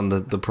missed on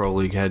the Pro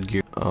League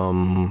headgear.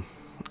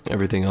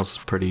 Everything else is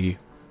pretty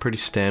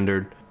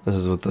standard. This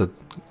is what the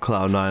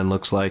Cloud9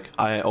 looks like.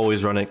 I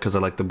always run it because I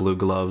like the blue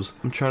gloves.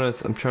 I'm trying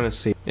to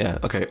see. Yeah,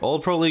 okay.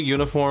 Old Pro League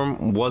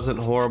uniform wasn't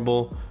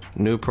horrible.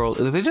 New Pro,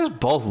 they just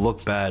both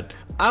look bad.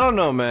 I don't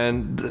know,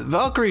 man.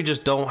 Valkyrie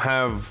just don't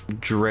have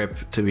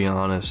drip, to be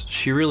honest.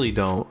 She really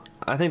don't.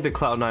 I think the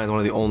Cloud9 is one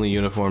of the only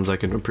uniforms I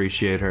can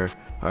appreciate her.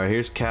 All right,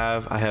 here's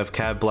Cav. I have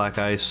Cav Black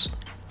Ice.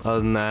 Other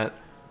than that,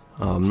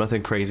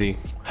 nothing crazy.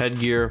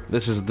 Headgear,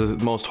 this is the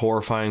most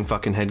horrifying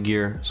fucking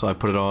headgear, so I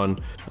put it on.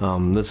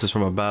 This is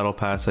from a battle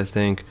pass, I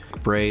think.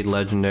 Braid,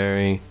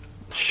 legendary,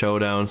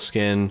 showdown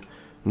skin,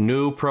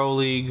 new Pro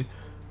League.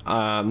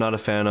 I'm not a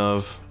fan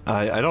of.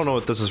 I don't know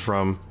what this is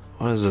from.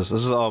 What is this?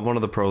 This is one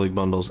of the Pro League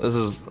bundles. This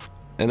is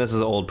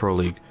the old Pro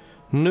League.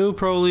 New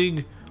Pro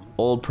League,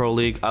 old Pro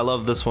League. I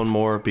love this one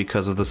more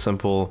because of the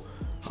simple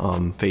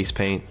face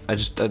paint.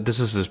 This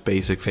is just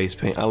basic face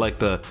paint. I like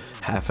the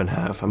half and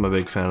half. I'm a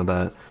big fan of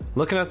that.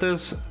 Looking at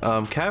this,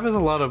 Cav has a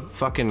lot of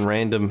fucking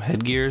random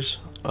headgears.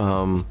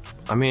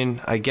 I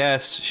mean, I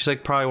guess she's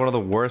like probably one of the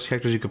worst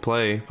characters you could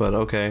play, but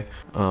okay.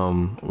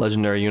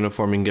 Legendary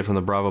uniform you can get from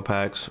the Bravo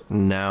packs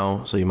now,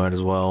 so you might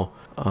as well.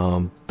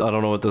 I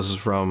don't know what this is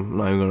from.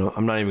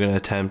 I'm not even gonna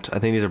attempt. I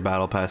think these are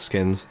battle pass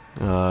skins.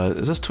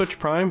 Is this Twitch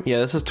Prime? Yeah,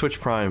 this is Twitch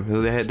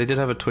Prime. They did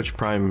have a Twitch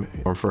Prime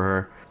for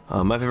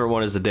her. My favorite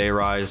one is the Day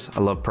Rise. I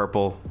love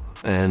purple,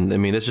 and I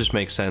mean this just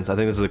makes sense. I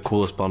think this is the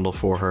coolest bundle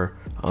for her.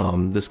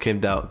 This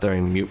came out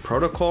during Mute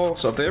Protocol,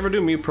 so if they ever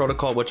do Mute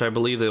Protocol, which I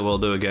believe they will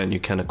do again,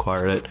 you can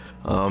acquire it.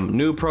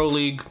 New Pro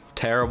League,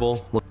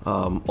 terrible.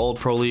 Old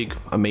Pro League,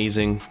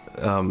 amazing.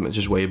 It's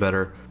just way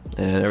better,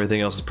 and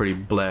everything else is pretty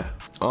bleh.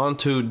 On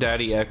to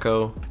Daddy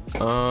Echo.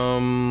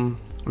 I'm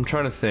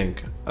trying to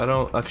think. I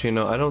don't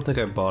think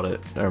I bought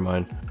it. Never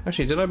mind.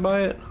 Actually, did I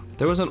buy it?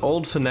 There was an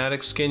old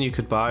Fnatic skin you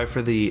could buy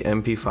for the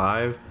MP5.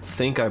 I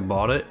think I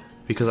bought it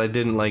because I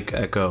didn't like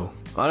Echo.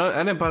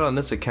 I didn't buy it on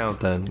this account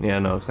then. Yeah,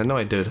 no, I know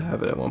I did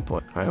have it at one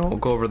point. All right, we'll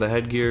go over the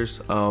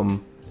headgears.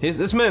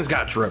 This man's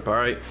got drip, all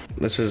right?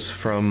 This is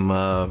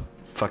from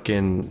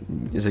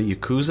fucking, is it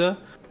Yakuza,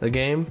 the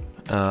game?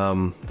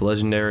 The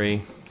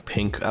legendary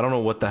pink, I don't know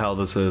what the hell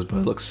this is, but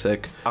it looks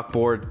sick.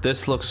 Chalkboard,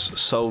 this looks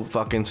so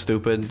fucking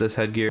stupid, this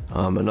headgear.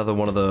 Another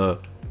one of the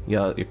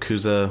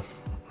Yakuza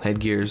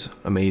headgears,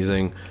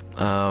 amazing.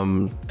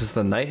 This is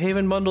the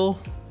Nighthaven bundle.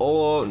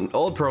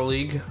 Old Pro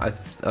League. I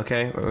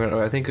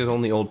think there's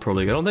only old Pro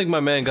League. I don't think my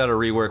man got a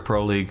rework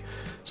Pro League,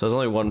 so there's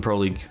only one Pro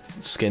League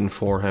skin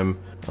for him.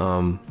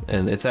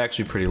 And it's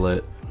actually pretty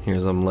lit.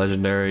 Here's some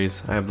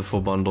legendaries. I have the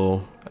full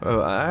bundle.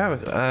 I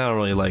don't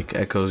really like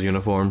Echo's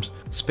uniforms.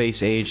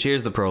 Space Age.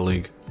 Here's the Pro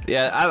League.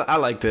 Yeah, I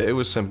liked it. It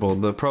was simple.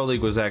 The Pro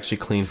League was actually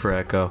clean for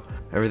Echo.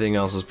 Everything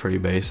else is pretty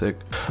basic.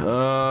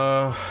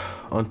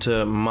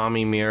 Onto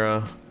Mommy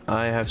Mira.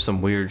 I have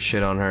some weird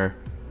shit on her.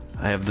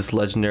 I have this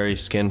legendary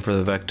skin for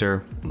the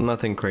Vector.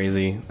 Nothing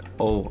crazy.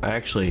 Oh,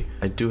 actually,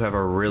 I do have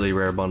a really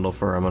rare bundle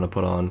for her I'm gonna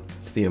put on.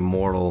 It's the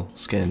Immortal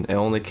skin. It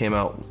only came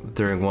out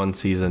during one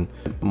season.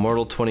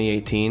 Immortal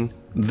 2018.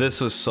 This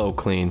was so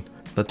clean.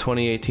 The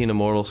 2018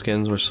 Immortal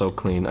skins were so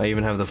clean. I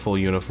even have the full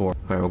uniform.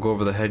 All right, we'll go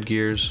over the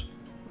headgears.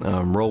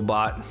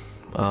 Robot,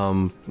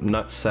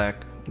 Nutsack,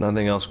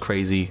 nothing else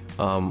crazy.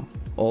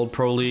 Old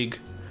Pro League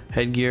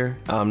headgear,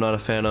 I'm not a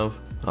fan of.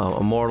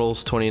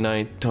 Immortals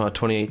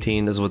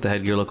 2018, this is what the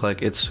headgear looked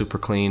like. It's super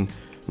clean.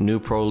 New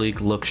Pro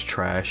League looks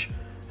trash.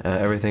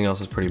 Everything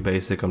else is pretty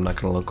basic. I'm not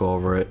gonna look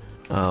over it.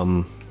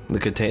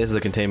 This is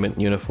the containment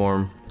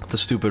uniform, the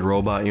stupid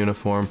robot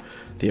uniform.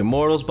 The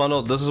Immortals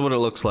bundle, this is what it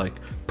looks like.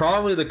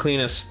 Probably the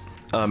cleanest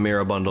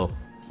Mira bundle.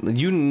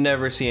 You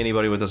never see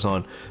anybody with this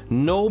on.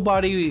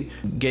 Nobody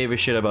gave a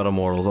shit about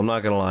Immortals, I'm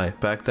not gonna lie.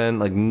 Back then,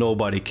 like,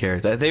 nobody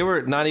cared. They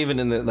were not even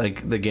in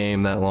the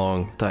game that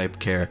long type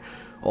care.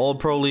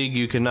 Old Pro League,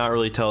 you cannot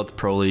really tell it's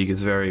Pro League.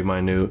 It's very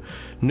minute.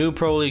 New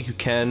Pro League, you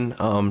can.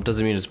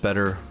 Doesn't mean it's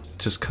better.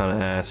 It's just kind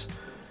of ass.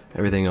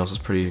 Everything else is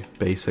pretty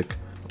basic.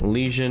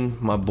 Legion,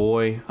 my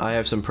boy. I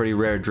have some pretty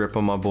rare drip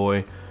on my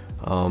boy.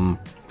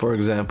 For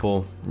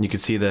example, you can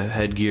see the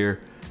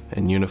headgear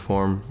and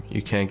uniform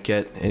you can't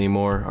get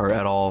anymore, or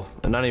at all.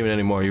 And not even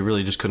anymore. You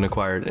really just couldn't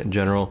acquire it in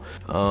general.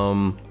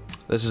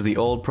 This is the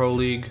old Pro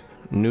League.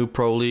 New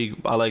Pro League.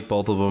 I like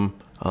both of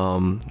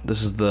them.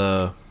 This is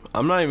the...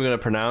 I'm not even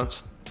gonna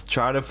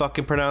try to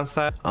fucking pronounce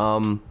that.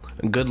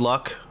 Good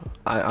luck.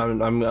 I'm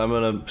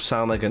gonna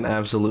sound like an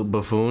absolute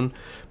buffoon,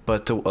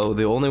 but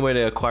the only way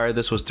to acquire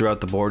this was throughout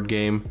the board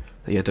game.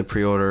 You had to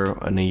pre-order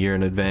in a year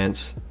in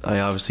advance. I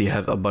obviously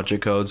have a bunch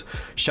of codes.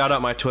 Shout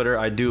out my Twitter.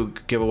 I do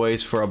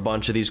giveaways for a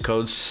bunch of these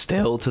codes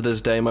still to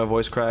this day. My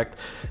voice cracked,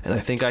 and I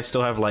think I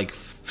still have like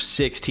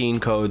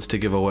 16 codes to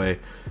give away.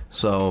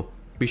 So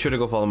be sure to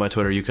go follow my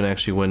Twitter. You can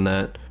actually win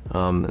that.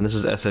 And this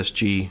is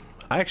SSG.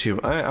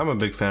 I'm a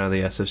big fan of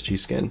the SSG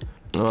skin.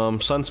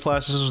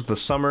 Sunsplash, this was the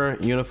summer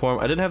uniform.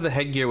 I didn't have the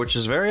headgear, which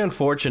is very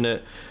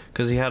unfortunate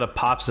because he had a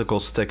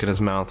popsicle stick in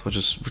his mouth, which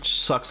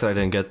sucks that I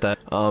didn't get that.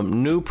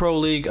 New Pro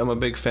League, I'm a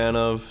big fan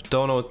of.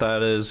 Don't know what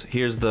that is.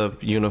 Here's the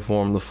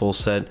uniform, the full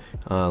set.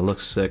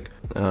 Looks sick.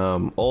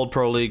 Old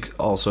Pro League,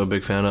 also a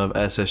big fan of.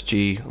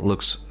 SSG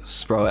looks,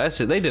 bro.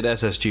 They did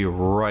SSG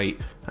right.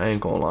 I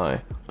ain't gonna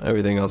lie.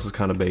 Everything else is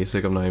kind of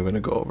basic. I'm not even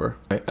gonna go over.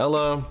 Right,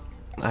 Ella,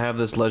 I have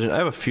this legend. I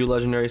have a few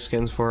legendary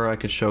skins for her I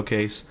could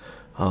showcase.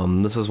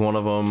 This is one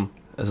of them.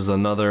 This is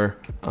another.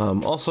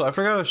 Also, I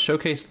forgot to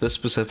showcase this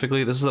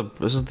specifically. This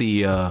is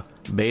the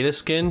beta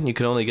skin. You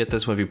can only get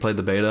this if you played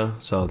the beta,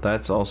 so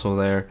that's also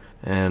there.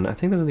 And I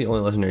think these are the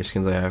only legendary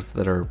skins I have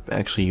that are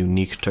actually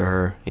unique to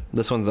her.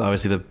 This one's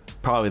obviously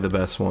probably the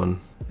best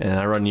one, and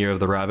I run Year of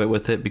the Rabbit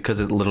with it because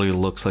it literally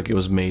looks like it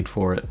was made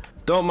for it.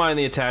 Don't mind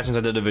the attachments.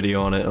 I did a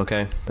video on it.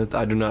 Okay,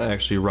 I do not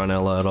actually run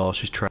Ella at all.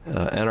 She's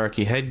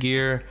Anarchy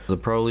headgear. The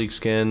Pro League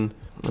skin.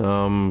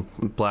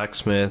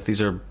 Blacksmith.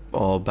 These are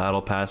all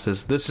battle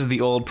passes. This is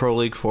the old Pro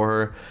League for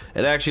her.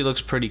 It actually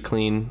looks pretty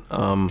clean.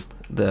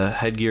 The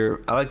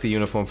headgear, I like the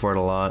uniform for it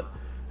a lot.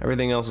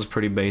 Everything else is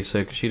pretty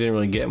basic. She didn't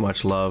really get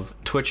much love.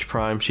 Twitch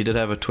Prime, she did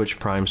have a Twitch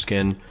Prime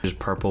skin, which is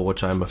purple,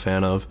 which I'm a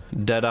fan of.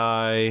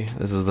 Deadeye,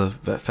 this is the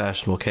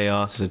Fashionable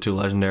Chaos. These are two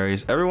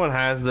legendaries. Everyone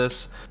has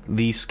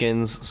these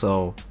skins,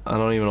 so I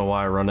don't even know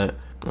why I run it.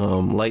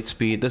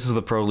 Lightspeed, this is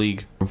the Pro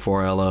League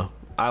for Ella.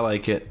 I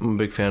like it. I'm a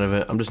big fan of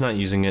it. I'm just not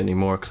using it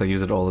anymore because I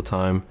use it all the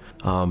time.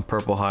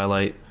 Purple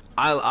Highlight.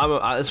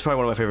 It's probably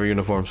one of my favorite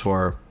uniforms for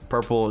her.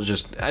 Purple is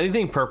just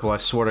anything purple. I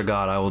swear to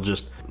God, I will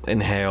just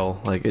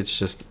inhale. Like, it's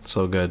just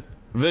so good.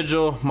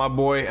 Vigil, my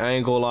boy. I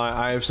ain't gonna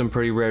lie. I have some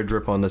pretty rare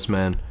drip on this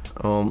man.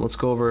 Let's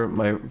go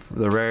over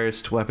the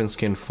rarest weapon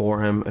skin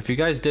for him. If you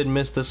guys did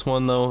miss this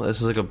one though, this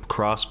is like a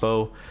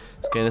crossbow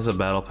skin. Is a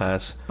battle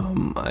pass.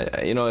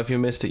 You know, if you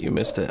missed it, you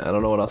missed it. I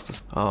don't know what else to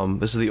say.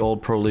 This is the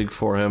old Pro League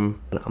for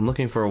him. I'm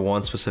looking for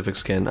one specific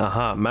skin.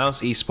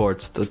 Mouse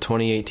Esports, the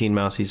 2018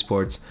 Mouse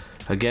Esports.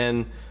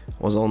 Again,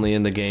 was only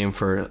in the game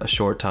for a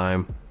short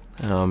time.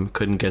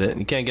 Couldn't get it.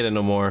 You can't get it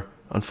no more.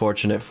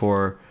 Unfortunate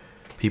for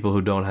people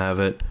who don't have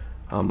it.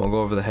 I'll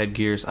go over the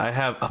headgears. I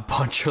have a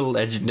bunch of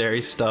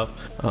legendary stuff.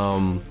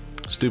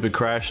 Stupid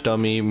Crash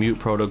Dummy, Mute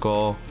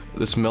Protocol,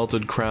 this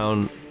Melted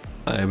Crown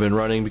I've been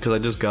running because I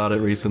just got it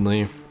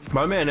recently.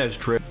 My man has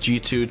drip.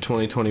 G2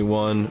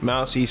 2021,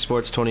 Mouse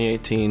Esports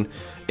 2018.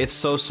 It's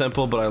so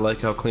simple, but I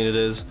like how clean it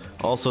is.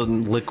 Also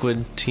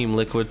Liquid, Team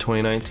Liquid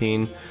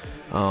 2019,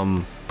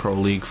 Pro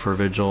League for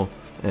Vigil,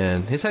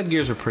 and his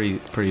headgears are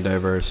pretty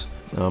diverse.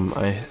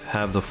 I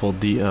have the full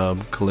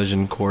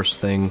collision course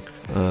thing,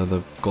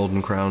 the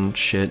Golden Crown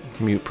shit,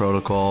 Mute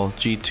Protocol,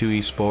 G2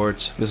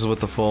 Esports. This is what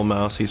the full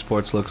Mouse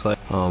Esports looks like.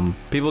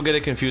 People get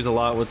it confused a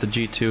lot with the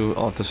G2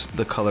 off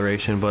the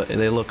coloration, but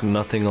they look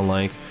nothing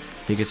alike.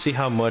 You can see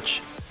how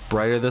much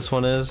brighter this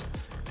one is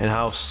and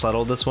how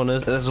subtle this one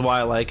is. This is why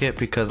I like it,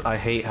 because I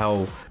hate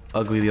how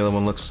ugly the other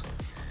one looks.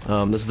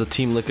 This is the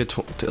Team Liquid,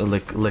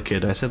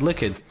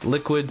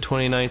 Liquid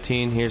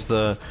 2019. Here's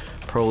the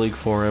Pro League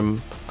for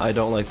him. I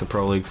don't like the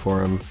Pro League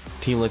for him.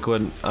 Team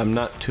Liquid, I'm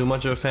not too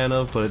much of a fan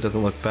of, but it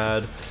doesn't look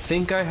bad. I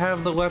think I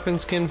have the weapon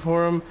skin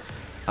for him.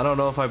 I don't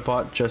know if I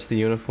bought just the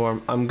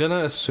uniform. I'm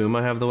gonna assume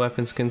I have the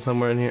weapon skin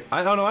somewhere in here.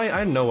 I don't know.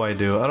 I know I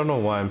do. I don't know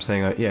why I'm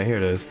saying that. Yeah, here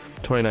it is.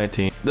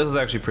 2019. This is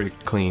actually pretty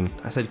clean.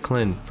 I said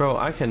clean. Bro,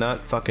 I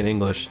cannot fucking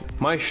English.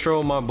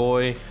 Maestro, my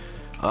boy.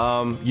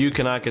 You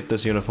cannot get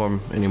this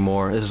uniform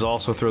anymore. This is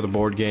also through the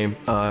board game.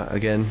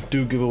 Again,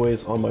 do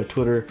giveaways on my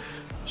Twitter.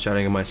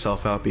 Shouting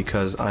myself out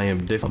because I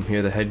am different. Here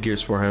are the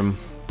headgears for him.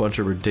 Bunch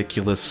of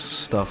ridiculous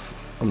stuff.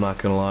 I'm not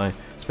gonna lie.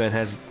 This man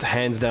has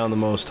hands down the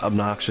most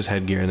obnoxious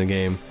headgear in the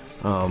game.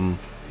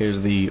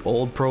 Here's the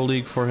old Pro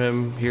League for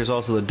him. Here's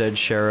also the Dead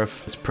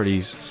Sheriff. It's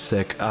pretty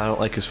sick. I don't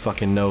like his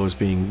fucking nose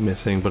being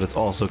missing, but it's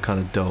also kind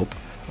of dope.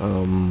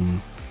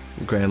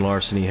 Grand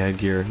Larceny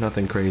headgear.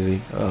 Nothing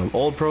crazy.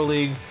 Old Pro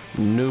League.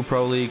 New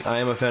Pro League. I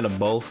am a fan of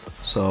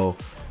both, so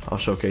I'll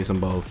showcase them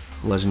both.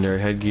 Legendary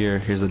headgear.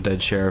 Here's the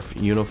Dead Sheriff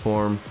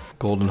uniform.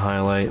 Golden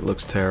highlight.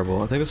 Looks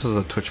terrible. I think this is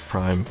a Twitch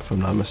Prime, if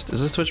I'm not mistaken.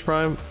 Is this Twitch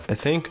Prime? I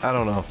think. I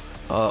don't know.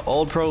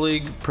 Old Pro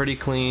League. Pretty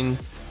clean.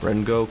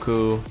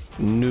 Rengoku.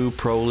 New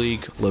Pro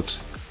League.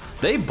 Looks...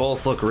 They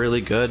both look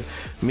really good.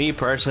 Me,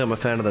 personally, I'm a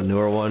fan of the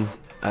newer one.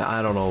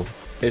 I don't know.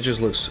 It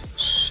just looks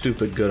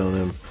stupid good on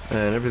him.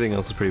 And everything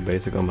else is pretty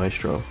basic on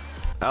Maestro.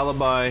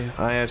 Alibi,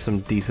 I have some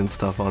decent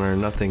stuff on her.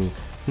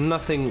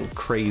 Nothing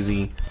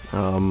crazy.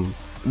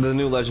 The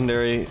new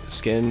legendary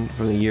skin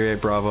from the Year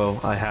 8 Bravo,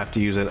 I have to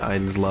use it. I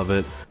just love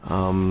it.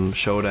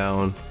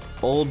 Showdown.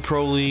 Old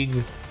Pro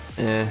League,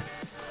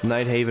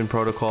 Night Haven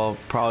Protocol,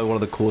 probably one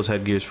of the coolest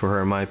headgears for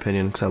her in my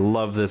opinion, because I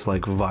love this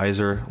like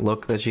visor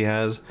look that she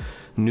has.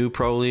 New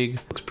Pro League,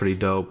 looks pretty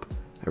dope.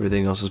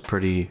 Everything else is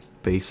pretty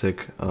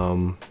basic.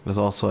 There's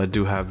also, I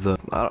do have the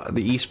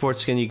esports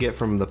skin you get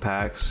from the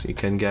packs. You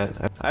can get.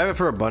 I have it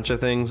for a bunch of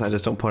things. I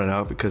just don't point it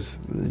out because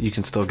you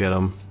can still get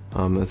them.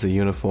 There's the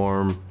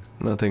uniform.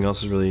 Nothing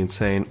else is really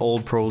insane.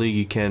 Old Pro League,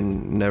 you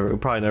can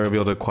probably never be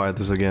able to acquire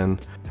this again.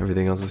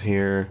 Everything else is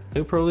here.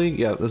 New Pro League,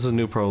 yeah, this is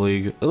new Pro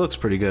League. It looks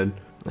pretty good,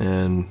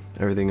 and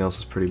everything else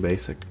is pretty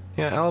basic.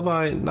 Yeah,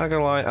 Alibi, not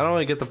gonna lie, I don't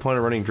really get the point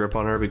of running drip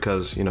on her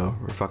because, you know,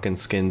 her fucking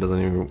skin doesn't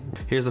even...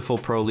 Here's the full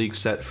Pro League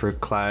set for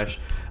Clash.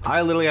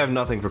 I literally have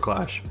nothing for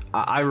Clash.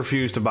 I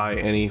refuse to buy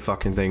any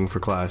fucking thing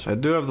for Clash. I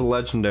do have the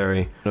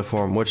Legendary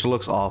uniform, which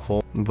looks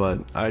awful, but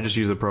I just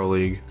use the Pro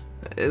League.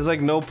 It's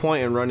like no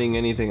point in running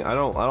anything. I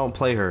don't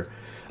play her.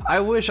 I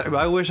wish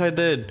I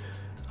did.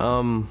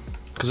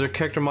 Cause her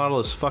character model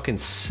is fucking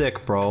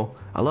sick, bro.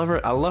 I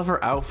love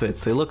her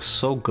outfits. They look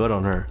so good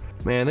on her.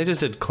 Man, they just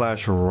did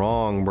Clash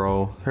wrong,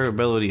 bro. Her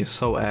ability is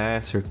so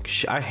ass.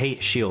 I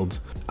hate shields.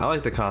 I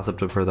like the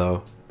concept of her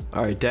though.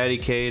 Alright, Daddy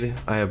Cade.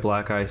 I have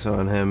black ice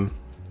on him.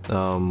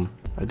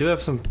 I do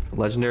have some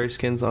legendary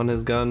skins on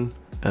his gun.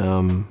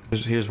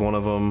 Here's one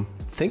of them.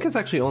 I think it's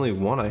actually only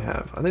one I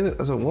have. I think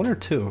there's a one or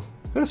two.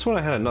 I could have sworn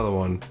I had another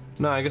one.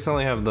 No, I guess I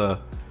only have the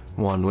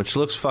one, which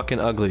looks fucking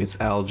ugly. It's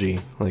algae.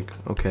 Like,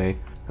 okay.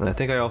 And I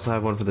think I also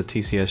have one for the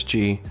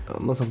TCSG,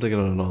 unless I'm thinking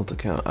of an alt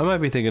account. I might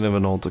be thinking of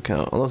an alt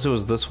account, unless it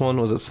was this one.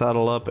 Was it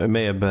Saddle Up? It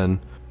may have been.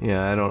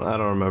 Yeah, I don't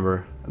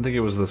remember. I think it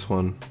was this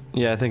one.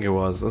 Yeah, I think it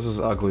was. This is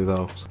ugly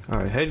though. All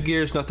right,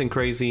 headgear's nothing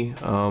crazy.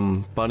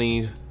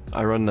 Bunny,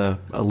 I run the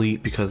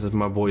Elite because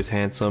my boy's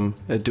handsome.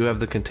 I do have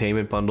the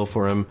containment bundle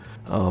for him.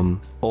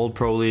 Old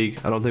Pro League,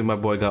 I don't think my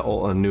boy got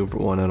a new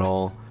one at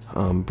all.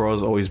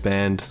 Bro's always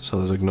banned, so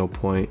there's like no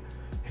point.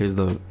 Here's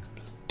the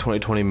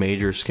 2020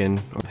 major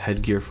skin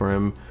headgear for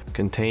him.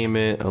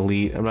 Containment,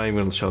 Elite. I'm not even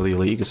gonna show the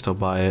Elite, you can still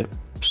buy it.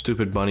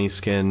 Stupid bunny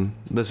skin.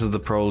 This is the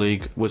Pro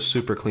League with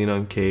super clean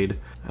on Cade.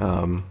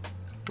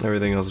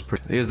 Everything else is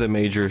pretty. Here's the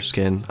major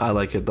skin. I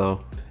like it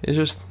though. It's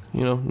just,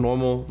 you know,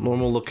 normal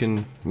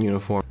looking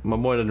uniform. My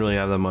boy didn't really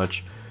have that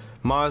much.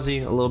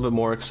 Mozzie, a little bit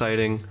more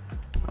exciting.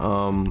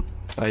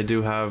 I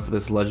do have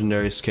this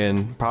legendary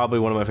skin, probably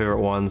one of my favorite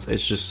ones.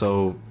 It's just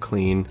so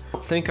clean. I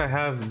think I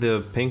have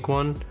the pink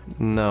one.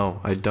 No,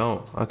 I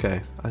don't.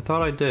 Okay, I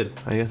thought I did.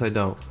 I guess I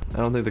don't. I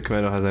don't think the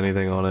commando has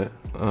anything on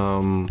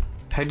it.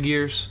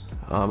 Headgears,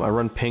 I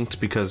run pinked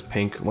because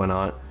pink, why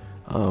not?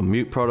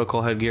 Mute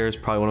Protocol headgear is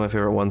probably one of my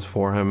favorite ones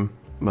for him.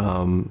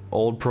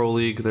 Old Pro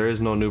League, there is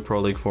no new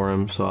Pro League for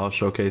him, so I'll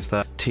showcase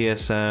that.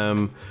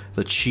 TSM,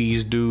 the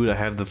cheese dude, I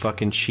have the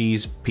fucking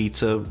cheese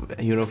pizza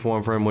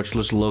uniform for him, which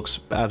just looks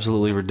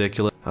absolutely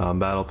ridiculous.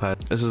 Battle Pass,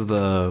 this is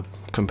the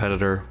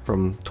competitor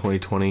from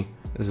 2020.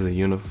 This is the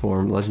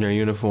uniform, legendary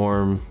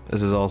uniform.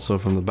 This is also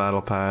from the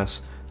Battle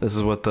Pass. This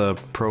is what the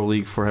Pro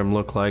League for him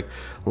looked like.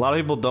 A lot of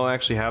people don't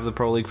actually have the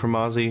Pro League for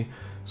Mozzie,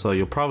 so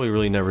you'll probably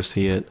really never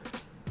see it.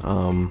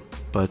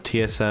 But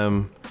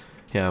TSM,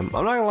 yeah, I'm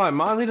not gonna lie,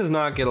 Mozzie does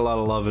not get a lot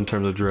of love in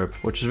terms of drip,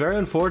 which is very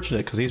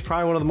unfortunate because he's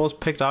probably one of the most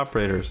picked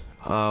operators.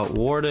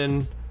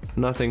 Warden,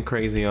 nothing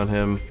crazy on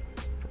him.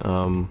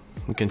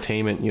 The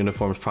containment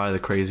uniform is probably the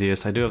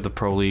craziest. I do have the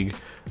Pro League,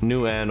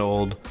 new and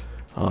old.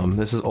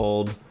 This is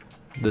old,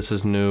 this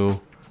is new.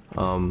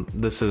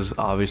 This is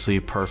obviously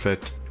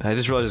perfect. I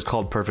just realized it's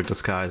called Perfect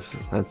Disguise.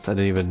 I didn't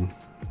even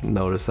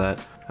notice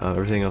that.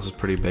 Everything else is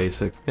pretty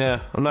basic. Yeah,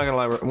 I'm not gonna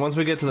lie, once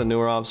we get to the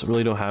newer ops, I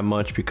really don't have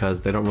much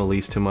because they don't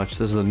release too much.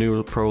 This is a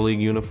new Pro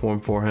League uniform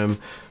for him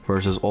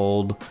versus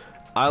old.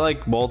 I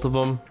like both of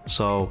them,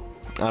 so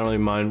I don't really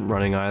mind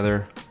running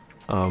either.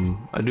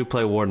 I do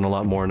play Warden a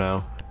lot more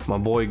now. My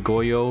boy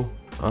Goyo,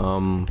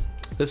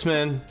 this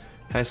man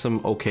has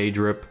some okay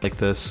drip like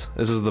this.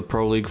 This is the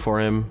Pro League for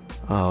him.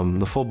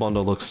 The full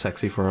bundle looks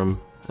sexy for him.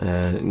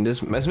 And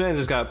this man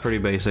just got pretty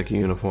basic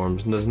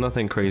uniforms. There's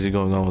nothing crazy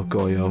going on with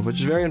Goyo, which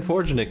is very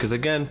unfortunate because,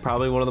 again,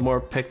 probably one of the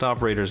more picked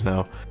operators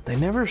now. They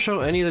never show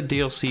any of the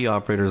DLC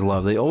operators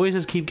love. They always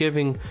just keep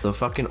giving the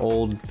fucking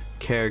old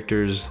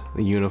characters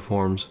the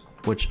uniforms,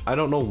 which I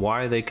don't know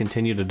why they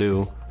continue to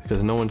do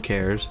because no one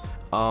cares.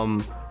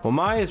 Well,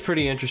 Mai is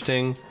pretty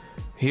interesting.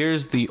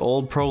 Here's the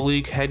old Pro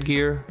League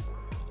headgear.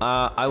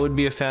 I would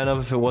be a fan of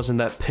if it wasn't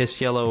that piss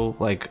yellow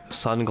like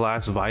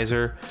sunglass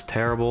visor. It's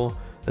terrible.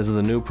 This is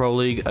the new Pro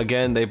League.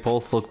 Again, they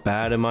both look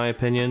bad in my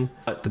opinion.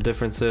 But the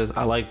difference is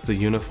I like the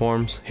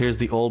uniforms. Here's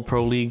the old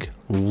Pro League.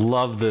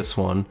 Love this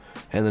one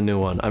and the new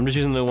one. I'm just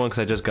using the new one because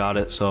I just got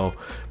it. So,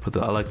 but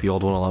I like the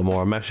old one a lot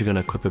more. I'm actually gonna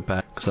equip it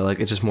back because I like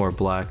it's just more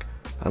black.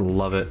 I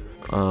love it.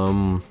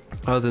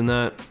 Other than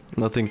that,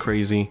 nothing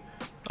crazy.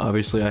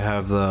 Obviously, I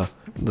have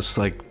this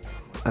like.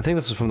 I think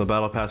this is from the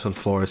Battle Pass when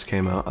Flores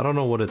came out. I don't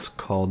know what it's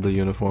called, the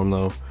uniform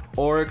though.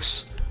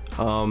 Oryx,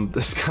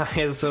 this guy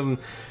has some,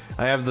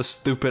 I have the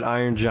stupid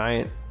Iron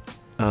Giant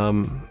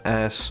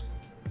ass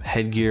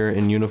headgear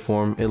and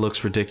uniform. It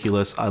looks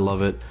ridiculous. I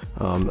love it.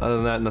 Other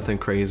than that, nothing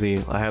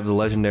crazy. I have the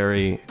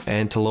legendary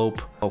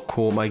Antelope. Oh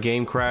cool, my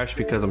game crashed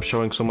because I'm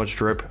showing so much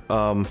drip.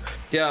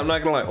 Yeah, I'm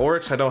not gonna lie,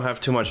 Oryx I don't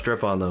have too much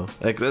drip on though.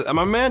 Like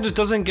my man just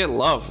doesn't get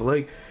love.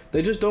 Like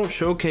they just don't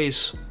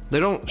showcase, they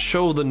don't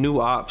show the new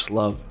ops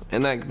love.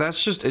 And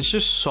that's just, it's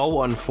just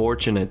so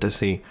unfortunate to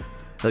see.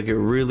 Like it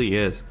really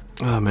is.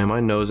 Oh man,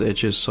 my nose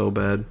itches so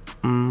bad.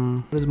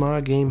 Does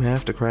my game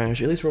have to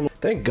crash? At least we're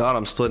Thank God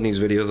I'm splitting these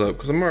videos up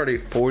because I'm already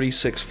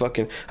 46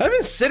 fucking... I've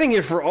been sitting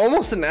here for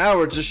almost an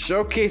hour just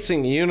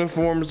showcasing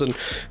uniforms and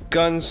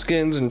gun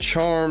skins and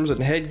charms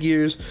and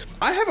headgears.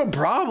 I have a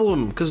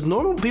problem because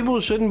normal people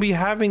shouldn't be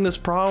having this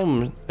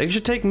problem. It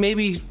should take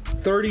maybe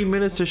 30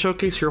 minutes to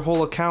showcase your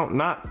whole account,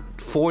 not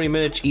 40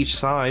 minutes each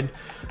side.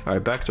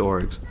 Alright, back to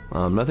orgs.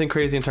 Nothing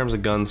crazy in terms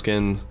of gun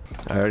skins.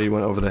 I already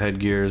went over the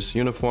headgears.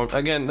 Uniform.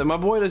 Again, my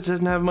boy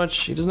doesn't have much,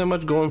 he doesn't have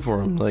much going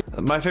for him. Like,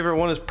 my favorite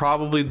one is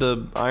probably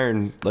the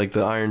iron, like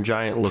the Iron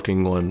Giant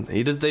looking one.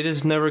 They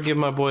just never give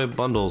my boy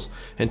bundles.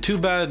 And too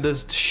bad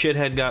this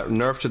shithead got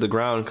nerfed to the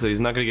ground because he's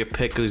not gonna get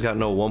picked because he's got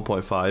no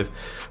 1.5.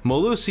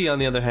 Molusi, on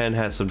the other hand,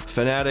 has some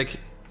Fnatic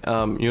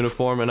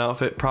uniform and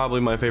outfit. Probably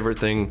my favorite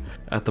thing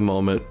at the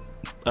moment.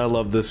 I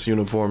love this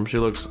uniform. She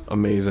looks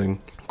amazing.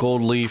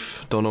 Gold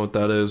Leaf, don't know what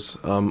that is.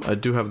 I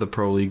do have the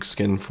Pro League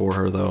skin for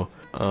her though.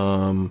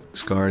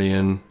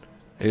 Guardian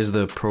is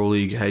the Pro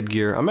League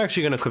headgear. I'm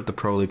actually gonna equip the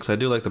Pro League because I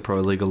do like the Pro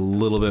League a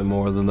little bit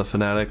more than the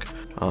Fnatic.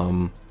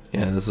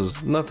 Yeah, this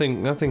is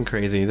nothing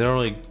crazy. They don't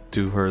really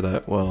do her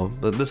that well,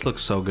 but this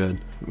looks so good.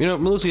 You know,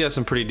 Melusi has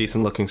some pretty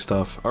decent looking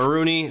stuff.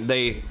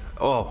 Aruni,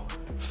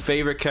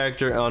 favorite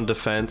character on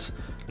defense.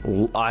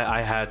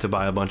 I had to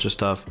buy a bunch of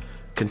stuff.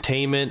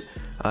 Containment,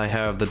 I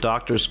have the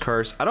Doctor's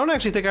Curse. I don't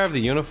actually think I have the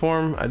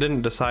uniform. I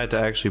didn't decide to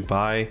actually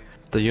buy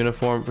the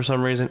uniform for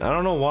some reason. I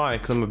don't know why,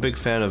 because I'm a big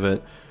fan of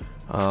it.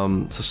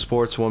 It's a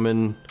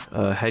sportswoman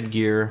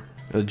headgear.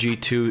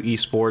 G2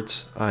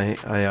 esports,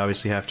 I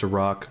obviously have to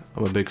rock.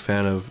 I'm a big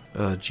fan of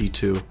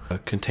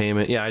G2.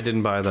 Containment, yeah, I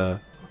didn't buy the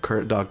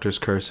Doctor's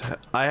Curse.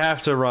 I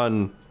have to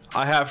run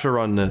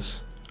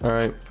this. All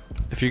right,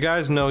 if you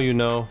guys know, you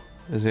know.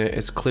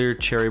 It's clear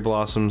cherry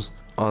blossoms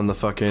on the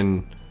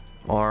fucking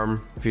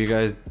arm. If you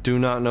guys do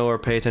not know or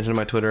pay attention to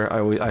my Twitter,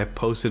 I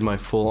posted my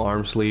full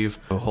arm sleeve,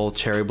 a whole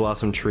cherry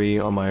blossom tree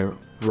on my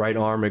right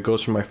arm. It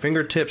goes from my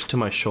fingertips to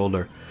my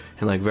shoulder,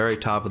 and like very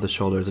top of the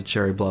shoulder is a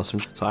cherry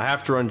blossom. So I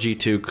have to run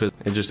G2 because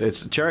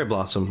it's a cherry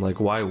blossom. Like,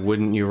 why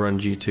wouldn't you run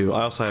G2?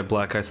 I also have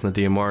Black Ice and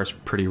the DMR is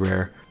pretty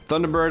rare.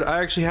 Thunderbird,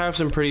 I actually have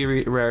some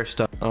pretty rare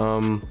stuff.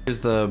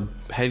 Here's the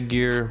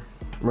headgear,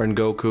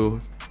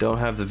 Rengoku. Don't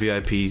have the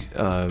VIP,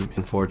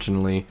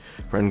 unfortunately.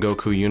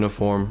 Rengoku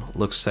uniform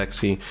looks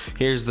sexy.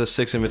 Here's the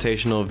 6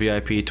 Invitational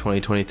VIP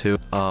 2022. You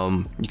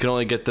can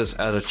only get this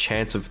at a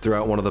chance of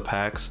throughout one of the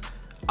packs.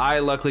 I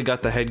luckily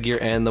got the headgear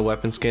and the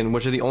weapon skin,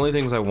 which are the only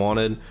things I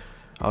wanted.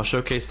 I'll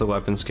showcase the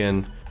weapon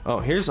skin. Oh,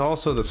 here's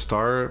also the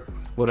star,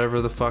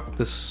 whatever the fuck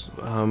this,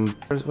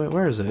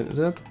 where is it? Is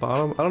it at the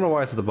bottom? I don't know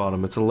why it's at the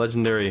bottom. It's a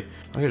legendary,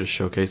 I gotta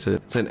showcase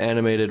it. It's an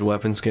animated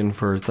weapon skin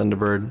for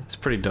Thunderbird. It's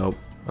pretty dope.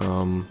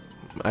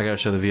 I gotta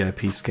show the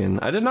VIP skin.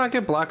 I did not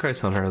get Black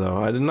Ice on her though.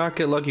 I did not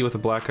get lucky with the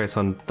Black Ice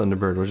on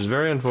Thunderbird, which is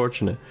very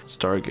unfortunate.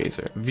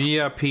 Stargazer.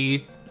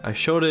 VIP, I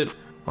showed it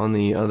on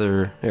the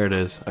other, there it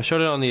is. I showed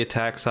it on the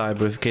attack side,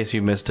 but in case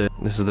you missed it,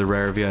 this is the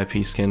rare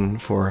VIP skin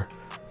for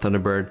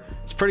Thunderbird.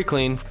 It's pretty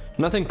clean.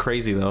 Nothing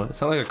crazy though.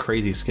 It's not like a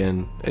crazy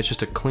skin. It's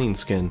just a clean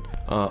skin.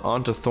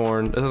 Onto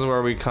Thorn. This is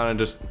where we kind of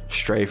just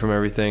stray from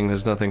everything.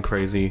 There's nothing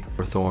crazy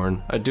for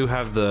Thorn. I do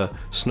have the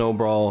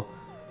Snowbrawl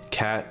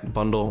cat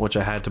bundle, which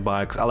I had to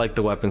buy because I like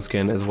the weapon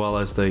skin as well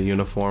as the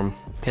uniform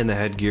and the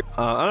headgear.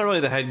 I don't really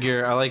the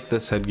headgear. I like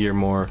this headgear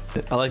more.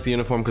 I like the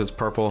uniform because it's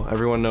purple.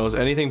 Everyone knows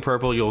anything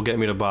purple you'll get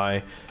me to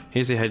buy.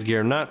 Here's the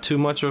headgear. Not too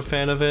much of a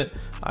fan of it.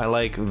 I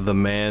like the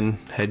man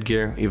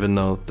headgear, even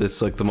though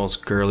it's like the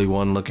most girly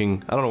one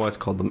looking. I don't know why it's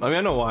called them. I mean,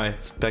 I know why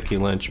it's Becky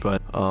Lynch,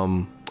 but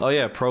oh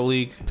yeah, Pro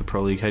League, the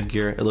Pro League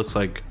headgear. It looks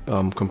like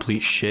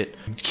complete shit.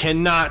 You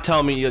cannot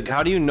tell me,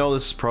 how do you know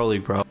this is Pro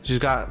League, bro? She's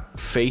got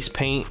face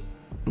paint,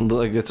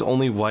 like it's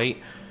only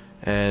white,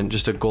 and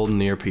just a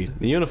golden earpiece.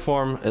 The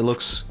uniform, it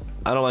looks,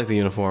 I don't like the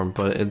uniform,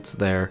 but it's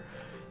there.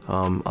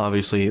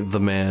 Obviously the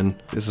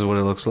man, this is what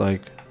it looks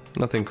like.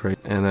 Nothing crazy.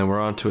 And then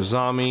we're on to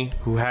Azami,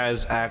 who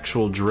has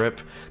actual drip.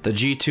 The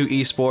G2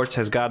 esports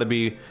has got to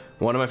be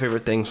one of my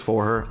favorite things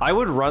for her. I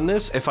would run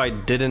this if I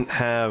didn't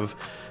have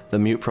the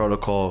mute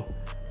protocol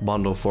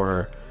bundle for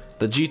her.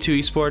 The G2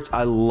 esports,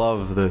 I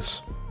love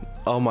this.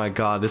 Oh my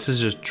god, this is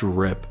just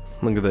drip.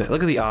 Look at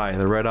the eye,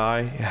 the red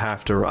eye. You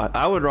have to run.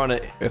 I would run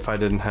it if I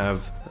didn't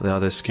have the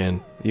other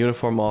skin. The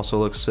uniform also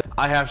looks sick.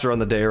 I have to run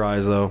the Day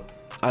Rise though.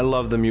 I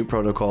love the mute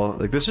protocol.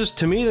 Like this just,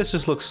 to me, this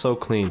just looks so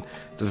clean.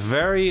 It's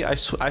very, I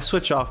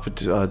switch off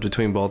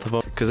between both of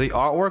them because the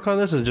artwork on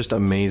this is just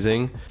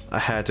amazing. I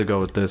had to go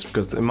with this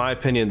because in my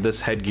opinion,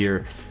 this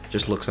headgear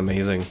just looks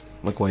amazing.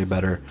 Look way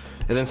better.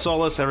 And then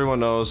Solus, everyone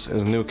knows,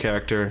 is a new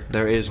character.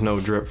 There is no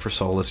drip for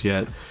Solus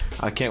yet.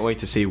 I can't wait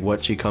to see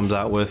what she comes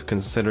out with,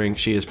 considering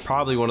she is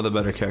probably one of the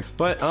better characters.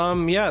 But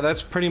yeah,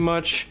 that's pretty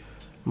much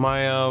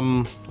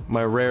my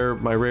my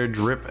rare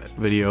drip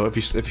video.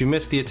 If you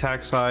missed the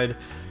attack side,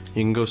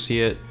 you can go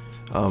see it.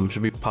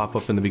 Should be pop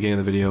up in the beginning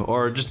of the video,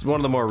 or just one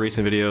of the more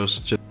recent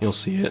videos. Just, you'll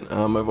see it.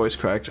 My voice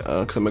cracked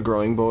because I'm a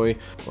growing boy.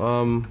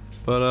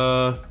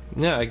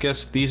 Yeah, I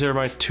guess these are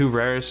my two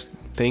rarest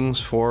things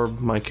for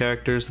my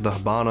characters, the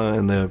Habana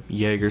and the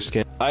Jaeger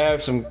skin. I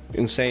have some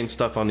insane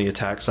stuff on the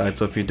attack side,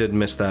 so if you did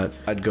miss that,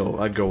 I'd go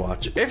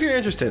watch it. If you're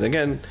interested,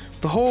 again,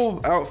 the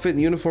whole outfit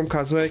and uniform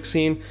cosmetic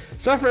scene,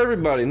 it's not for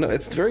everybody. No,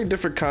 it's very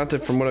different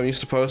content from what I'm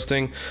used to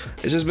posting.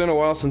 It's just been a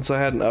while since I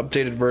had an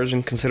updated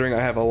version, considering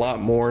I have a lot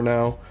more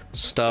now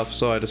stuff,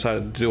 so I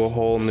decided to do a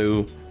whole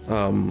new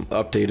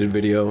updated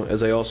video,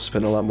 as I also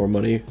spend a lot more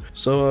money.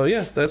 So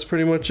yeah, that's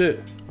pretty much it.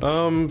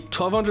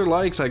 1,200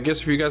 likes. I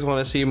guess if you guys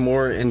want to see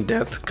more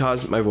in-depth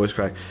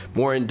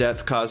more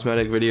in-depth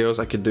cosmetic videos,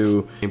 I could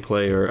do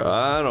gameplay, or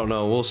I don't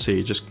know, we'll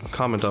see. Just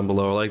comment down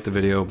below, like the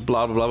video,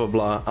 blah blah blah blah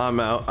blah. I'm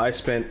out. I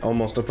spent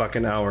almost a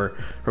fucking hour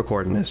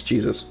recording this.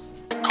 Jesus.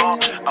 I'm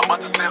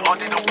about to say all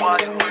day the wire,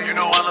 you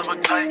know I love a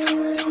tiger.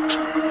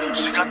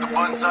 She got the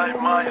buns I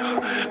admire.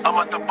 I'm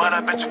at the butt,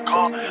 I bet you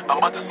call. I'm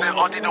about to say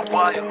all day the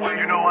wire,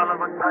 you know I love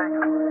a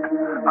tiger.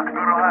 I can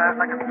go to her ass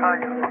like a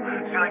tiger.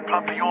 She like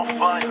Poppy on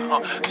fire.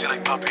 She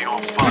like Poppy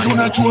on fire. You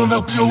not 12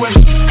 LPOA.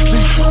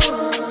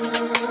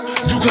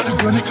 You got a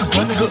gun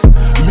nigga,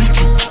 me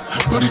too.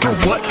 But he gon'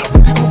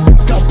 what?